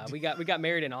 We got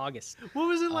married in August. What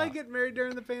was it like getting married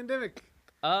during the pandemic?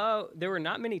 There were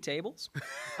not many tables,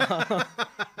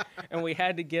 and we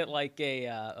had to get like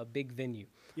a big venue.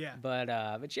 Yeah. But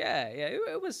yeah,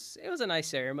 it was a nice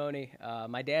ceremony.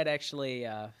 My dad actually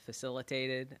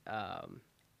facilitated,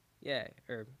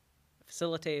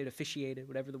 officiated,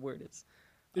 whatever the word is.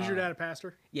 Is your dad a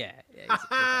pastor? Yeah.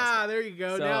 There you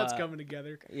go. So, now it's coming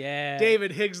together. Yeah.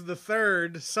 David Higgs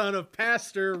III, son of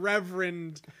Pastor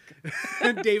Reverend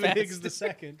David Higgs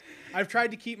II. I've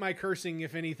tried to keep my cursing,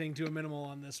 if anything, to a minimal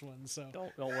on this one. So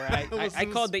don't worry. I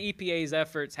called the EPA's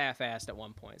efforts half-assed at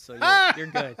one point, so you're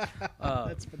good.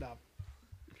 That's phenomenal.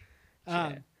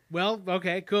 Well,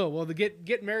 okay, cool. Well, the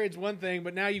get married's one thing,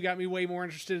 but now you got me way more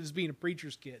interested as being a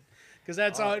preacher's kid, because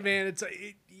that's all, man.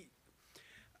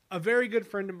 A very good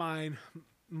friend of mine,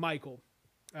 Michael.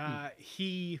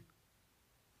 He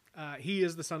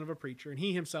is the son of a preacher, and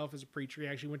he himself is a preacher. He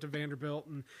actually went to Vanderbilt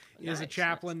and is a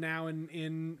chaplain now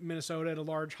in Minnesota at a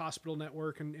large hospital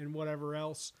network and whatever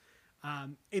else.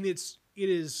 And it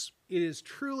is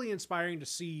truly inspiring to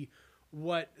see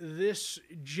what this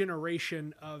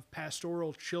generation of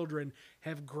pastoral children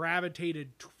have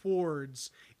gravitated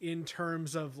towards in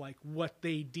terms of like what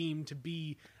they deem to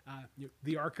be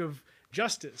the arc of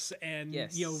justice and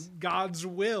God's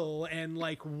will, and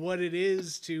like what it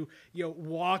is to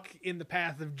walk in the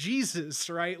path of Jesus,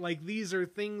 right? Like these are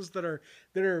things that are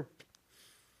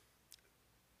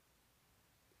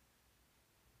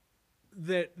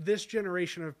that this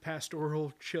generation of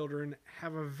pastoral children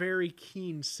have a very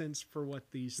keen sense for what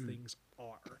these things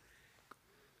are.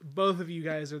 Both of you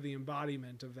guys are the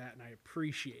embodiment of that, and I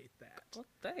appreciate that. Well,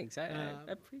 thanks. I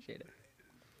appreciate it.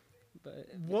 But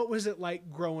what was it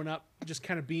like growing up, just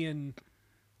kind of being,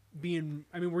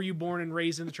 I mean, were you born and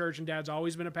raised in the church and dad's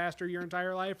always been a pastor your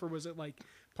entire life, or was it like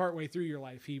partway through your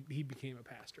life he became a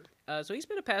pastor? So he's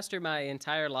been a pastor my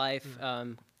entire life.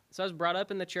 So I was brought up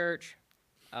in the church.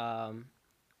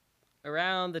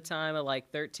 Around the time of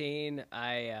like 13,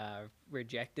 I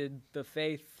rejected the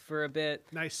faith for a bit.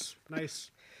 Nice.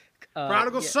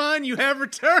 Prodigal son, you have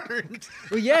returned.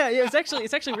 Well, yeah, it's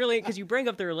actually really, because you bring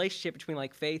up the relationship between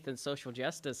like faith and social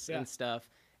justice and stuff,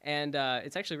 and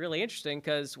it's actually really interesting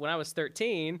because when I was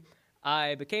 13,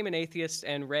 I became an atheist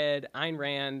and read Ayn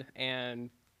Rand and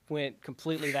went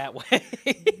completely that way.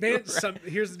 Man,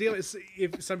 here's the deal: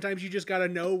 if sometimes you just got to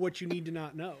know what you need to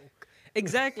not know.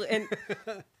 Exactly, and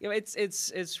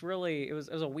it's really it was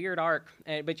a weird arc,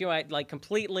 but I like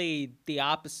completely the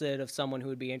opposite of someone who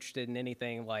would be interested in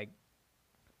anything like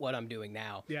what I'm doing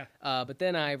now. Yeah. But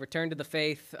then I returned to the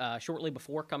faith shortly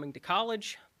before coming to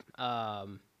college,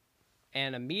 and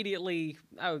immediately,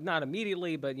 not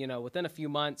immediately, but within a few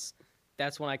months,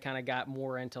 that's when I kind of got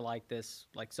more into like this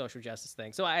like social justice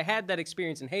thing. So I had that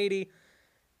experience in Haiti.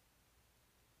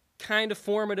 Kind of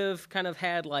formative, kind of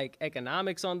had like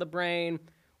economics on the brain,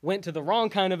 went to the wrong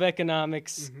kind of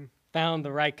economics, found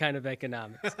the right kind of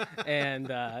economics, and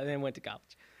then went to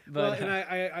college. But and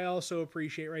I also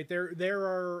appreciate, right, there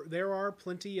are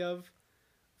plenty of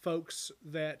folks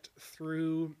that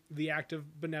through the act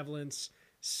of benevolence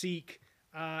seek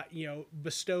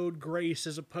bestowed grace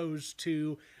as opposed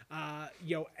to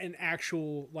an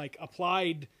actual like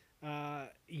applied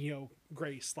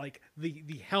grace, like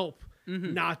the help.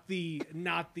 Not the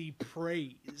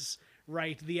praise,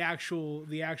 right? The actual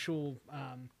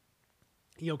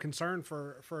concern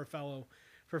for a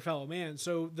for fellow man.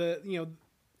 So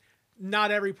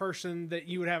not every person that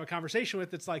you would have a conversation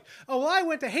with, it's like, oh, well, I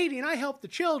went to Haiti and I helped the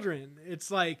children. It's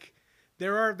like,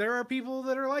 there are people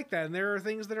that are like that, and there are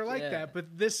things that are like that,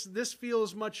 but this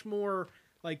feels much more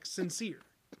like sincere.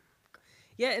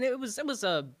 Yeah, and it was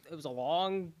a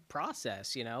long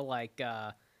process, like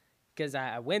because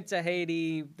I went to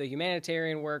Haiti. The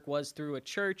humanitarian work was through a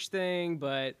church thing,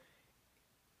 but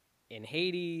in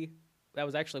Haiti, that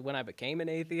was actually when I became an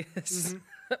atheist.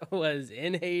 Was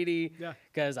in Haiti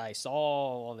because I saw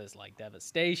all this like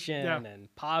devastation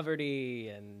and poverty,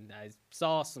 and I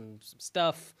saw some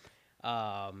stuff,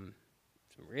 some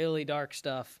really dark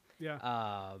stuff.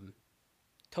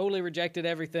 Totally rejected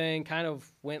everything. Kind of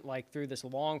went like through this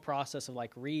long process of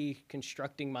like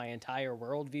reconstructing my entire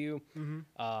worldview.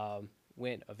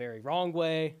 Went a very wrong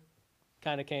way.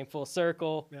 Kind of came full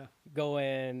circle.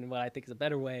 Going what I think is a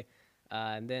better way,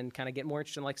 and then kind of get more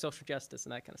interested in like social justice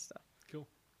and that kind of stuff. Cool.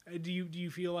 Do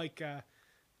you feel like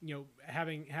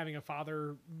having a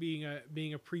father, being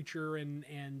a preacher,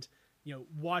 and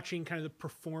watching kind of the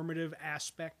performative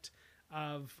aspect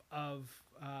of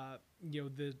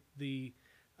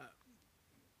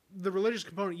the religious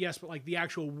component, yes, but like the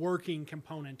actual working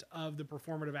component of the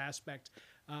performative aspect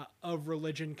of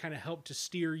religion kind of helped to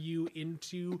steer you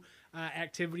into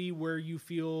activity where you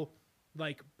feel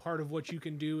like part of what you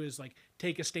can do is like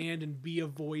take a stand and be a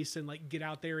voice and like get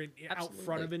out there and out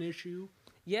front of an issue.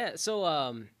 Yeah.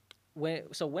 So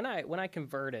when I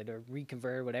converted or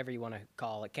reconverted, whatever you want to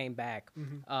call it, came back.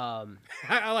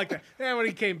 I like that. Yeah, when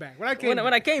he came back. When I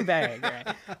came back,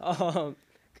 right?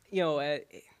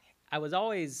 I was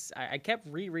always I kept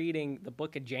rereading the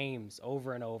Book of James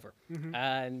over and over,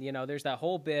 and there's that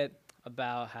whole bit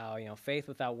about how faith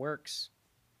without works,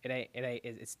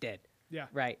 it's dead. Yeah.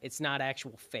 Right. It's not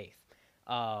actual faith.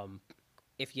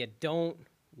 If you don't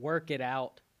work it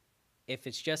out, if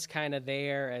it's just kind of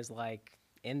there as like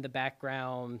in the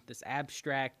background, this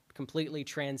abstract, completely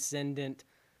transcendent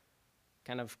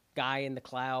kind of guy in the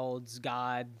clouds,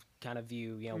 God kind of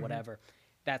view, whatever,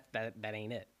 that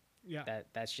ain't it. Yeah.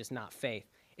 That's just not faith.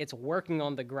 It's working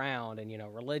on the ground, and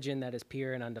religion that is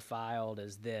pure and undefiled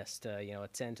is this, to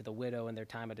attend to the widow in their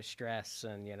time of distress,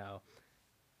 and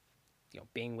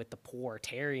being with the poor,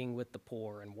 tarrying with the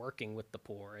poor, and working with the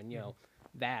poor, and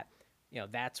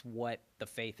that's what the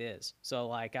faith is. So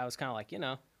like I was kind of like, if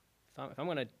I'm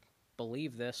gonna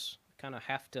believe this, I kind of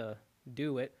have to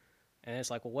do it. And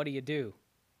it's like, well, what do?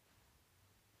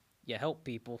 You help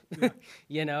people,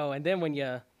 and then when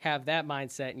you have that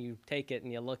mindset and you take it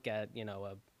and you look at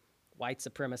a white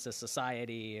supremacist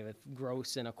society with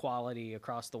gross inequality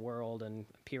across the world and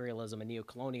imperialism and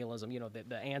neocolonialism,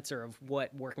 the answer of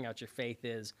what working out your faith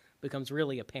is becomes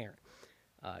really apparent.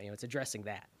 It's addressing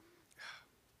that.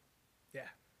 Yeah.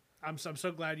 I'm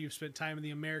so glad you've spent time in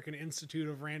the American Institute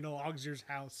of Randall Auxer's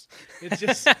house. It's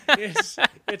just,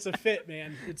 it's a fit,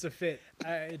 man. It's a fit.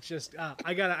 It's just,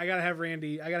 I gotta have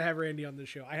Randy. I gotta have Randy on this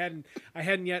show. I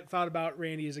hadn't yet thought about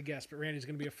Randy as a guest, but Randy's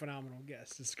gonna be a phenomenal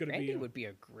guest. It's gonna Randy would be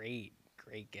a great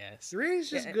guest.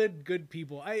 Randy's just good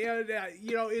people.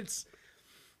 It's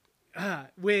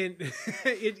when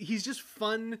he's just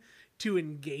fun to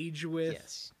engage with.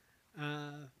 Yes.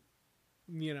 And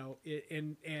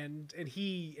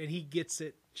he gets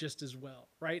it just as well,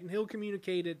 right? And he'll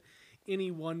communicate at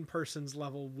any one person's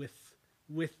level with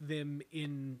them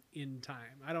in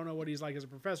time. I don't know what he's like as a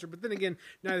professor, but then again,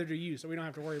 neither do you, so we don't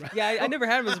have to worry about it. Yeah, I never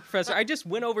had him as a professor. I just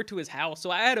went over to his house.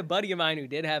 So I had a buddy of mine who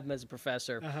did have him as a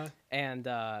professor, and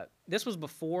this was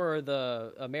before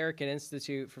the American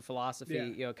Institute for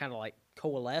Philosophy, kind of like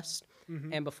coalesced.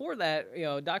 And before that,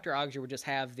 Dr. Auxer would just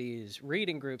have these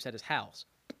reading groups at his house.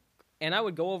 And I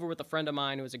would go over with a friend of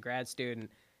mine who was a grad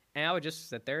student, and I would just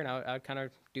sit there and I would kind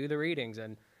of do the readings.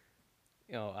 And,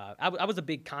 I was a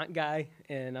big Kant guy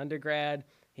in undergrad.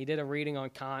 He did a reading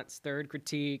on Kant's Third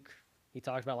Critique. He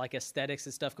talked about like aesthetics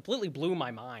and stuff. Completely blew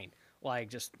my mind. Like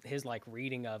just his like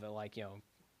reading of it. Like,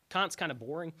 Kant's kind of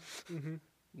boring.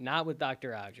 Not with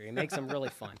Dr. Auxer. He makes them really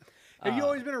fun. Have you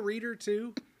always been a reader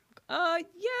too?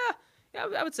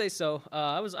 Yeah, I would say so.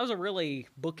 I was a really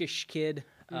bookish kid.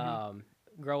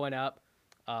 Growing up,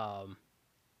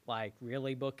 like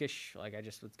really bookish, like I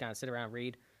just would kind of sit around and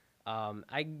read.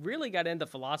 I really got into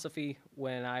philosophy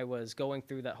when I was going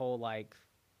through that whole like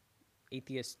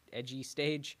atheist edgy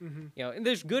stage. And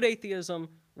there's good atheism,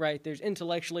 right? There's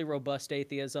intellectually robust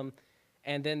atheism,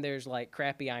 and then there's like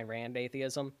crappy Ayn Rand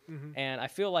atheism. And I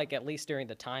feel like at least during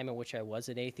the time in which I was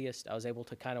an atheist, I was able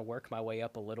to kind of work my way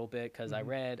up a little bit because I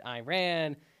read Ayn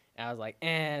Rand, and I was like,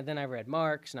 then I read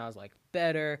Marx, and I was like,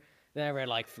 better. Then I read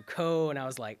like Foucault, and I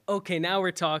was like, okay, now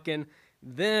we're talking.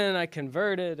 Then I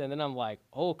converted, and then I'm like,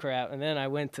 oh crap! And then I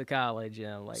went to college,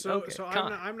 and I'm like, so okay,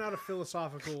 I'm not a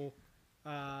philosophical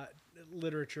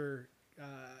literature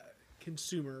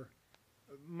consumer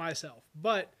myself,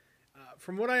 but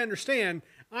from what I understand,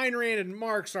 Ayn Rand and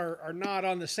Marx are not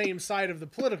on the same side of the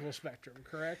political spectrum,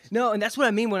 correct? No, and that's what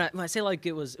I mean when I say like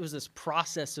it was this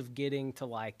process of getting to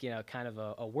like, kind of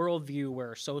a worldview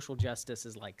where social justice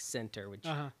is like center, which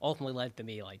ultimately led to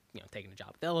me like, taking a job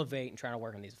with Elevate and trying to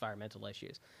work on these environmental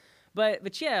issues.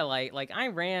 But yeah, like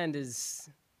Ayn Rand is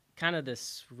kind of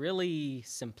this really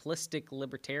simplistic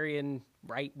libertarian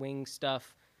right wing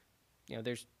stuff.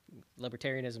 There's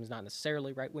libertarianism is not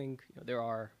necessarily right wing. There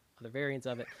are other variants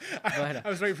of it. But, I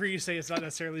was waiting for you to say it's not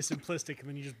necessarily simplistic, and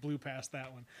then you just blew past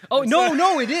that one. Oh,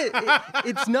 no, it is.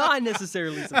 It's not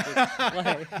necessarally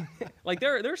simplistic. Like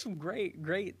there's some great,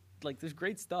 like there's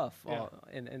great stuff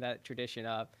in that tradition.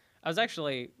 I was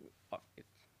actually,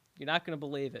 you're not going to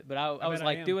believe it, but I was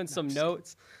like doing some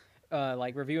notes,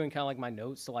 like reviewing kind of like my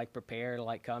notes to like prepare to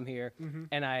like come here.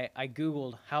 And I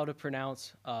Googled how to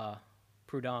pronounce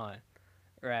Proudhon.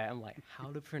 Right, I'm like,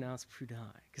 how to pronounce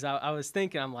Proudhon? Because I was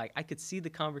thinking, I'm like, I could see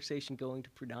the conversation going to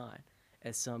Proudhon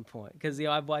at some point. Because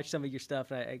I've watched some of your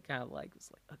stuff, and I kind of like was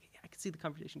like, okay, I could see the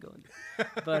conversation going.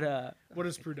 But what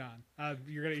is Proudhon?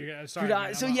 You're gonna sorry. Proudhon,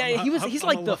 Man, so he's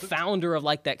like the love founder of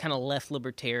like that kind of left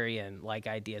libertarian like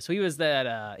idea. So he was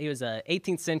that he was a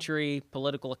 18th century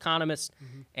political economist,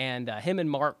 and him and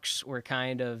Marx were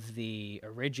kind of the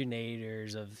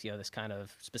originators of this kind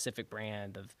of specific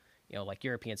brand of like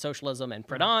European socialism, and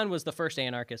Proudhon was the first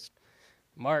anarchist.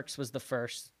 Marx was the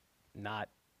first not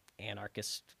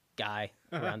anarchist guy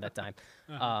around that time.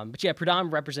 But yeah,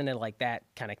 Proudhon represented like that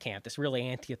kind of camp, this really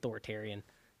anti-authoritarian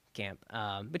camp.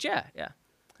 But yeah.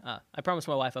 I promised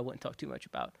my wife I wouldn't talk too much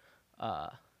about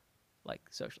like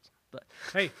socialism. But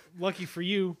hey, lucky for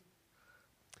you,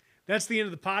 that's the end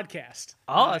of the podcast.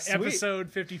 Oh, sweet.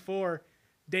 Episode 54,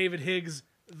 David Higgs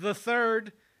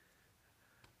III.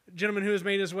 Gentleman who has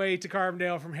made his way to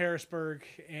Carbondale from Harrisburg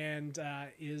and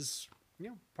is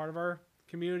part of our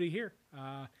community here.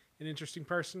 An interesting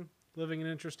person, living an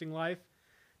interesting life,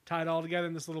 tied all together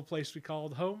in this little place we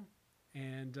called home.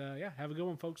 And have a good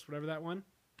one, folks, whatever that one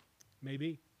may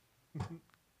be.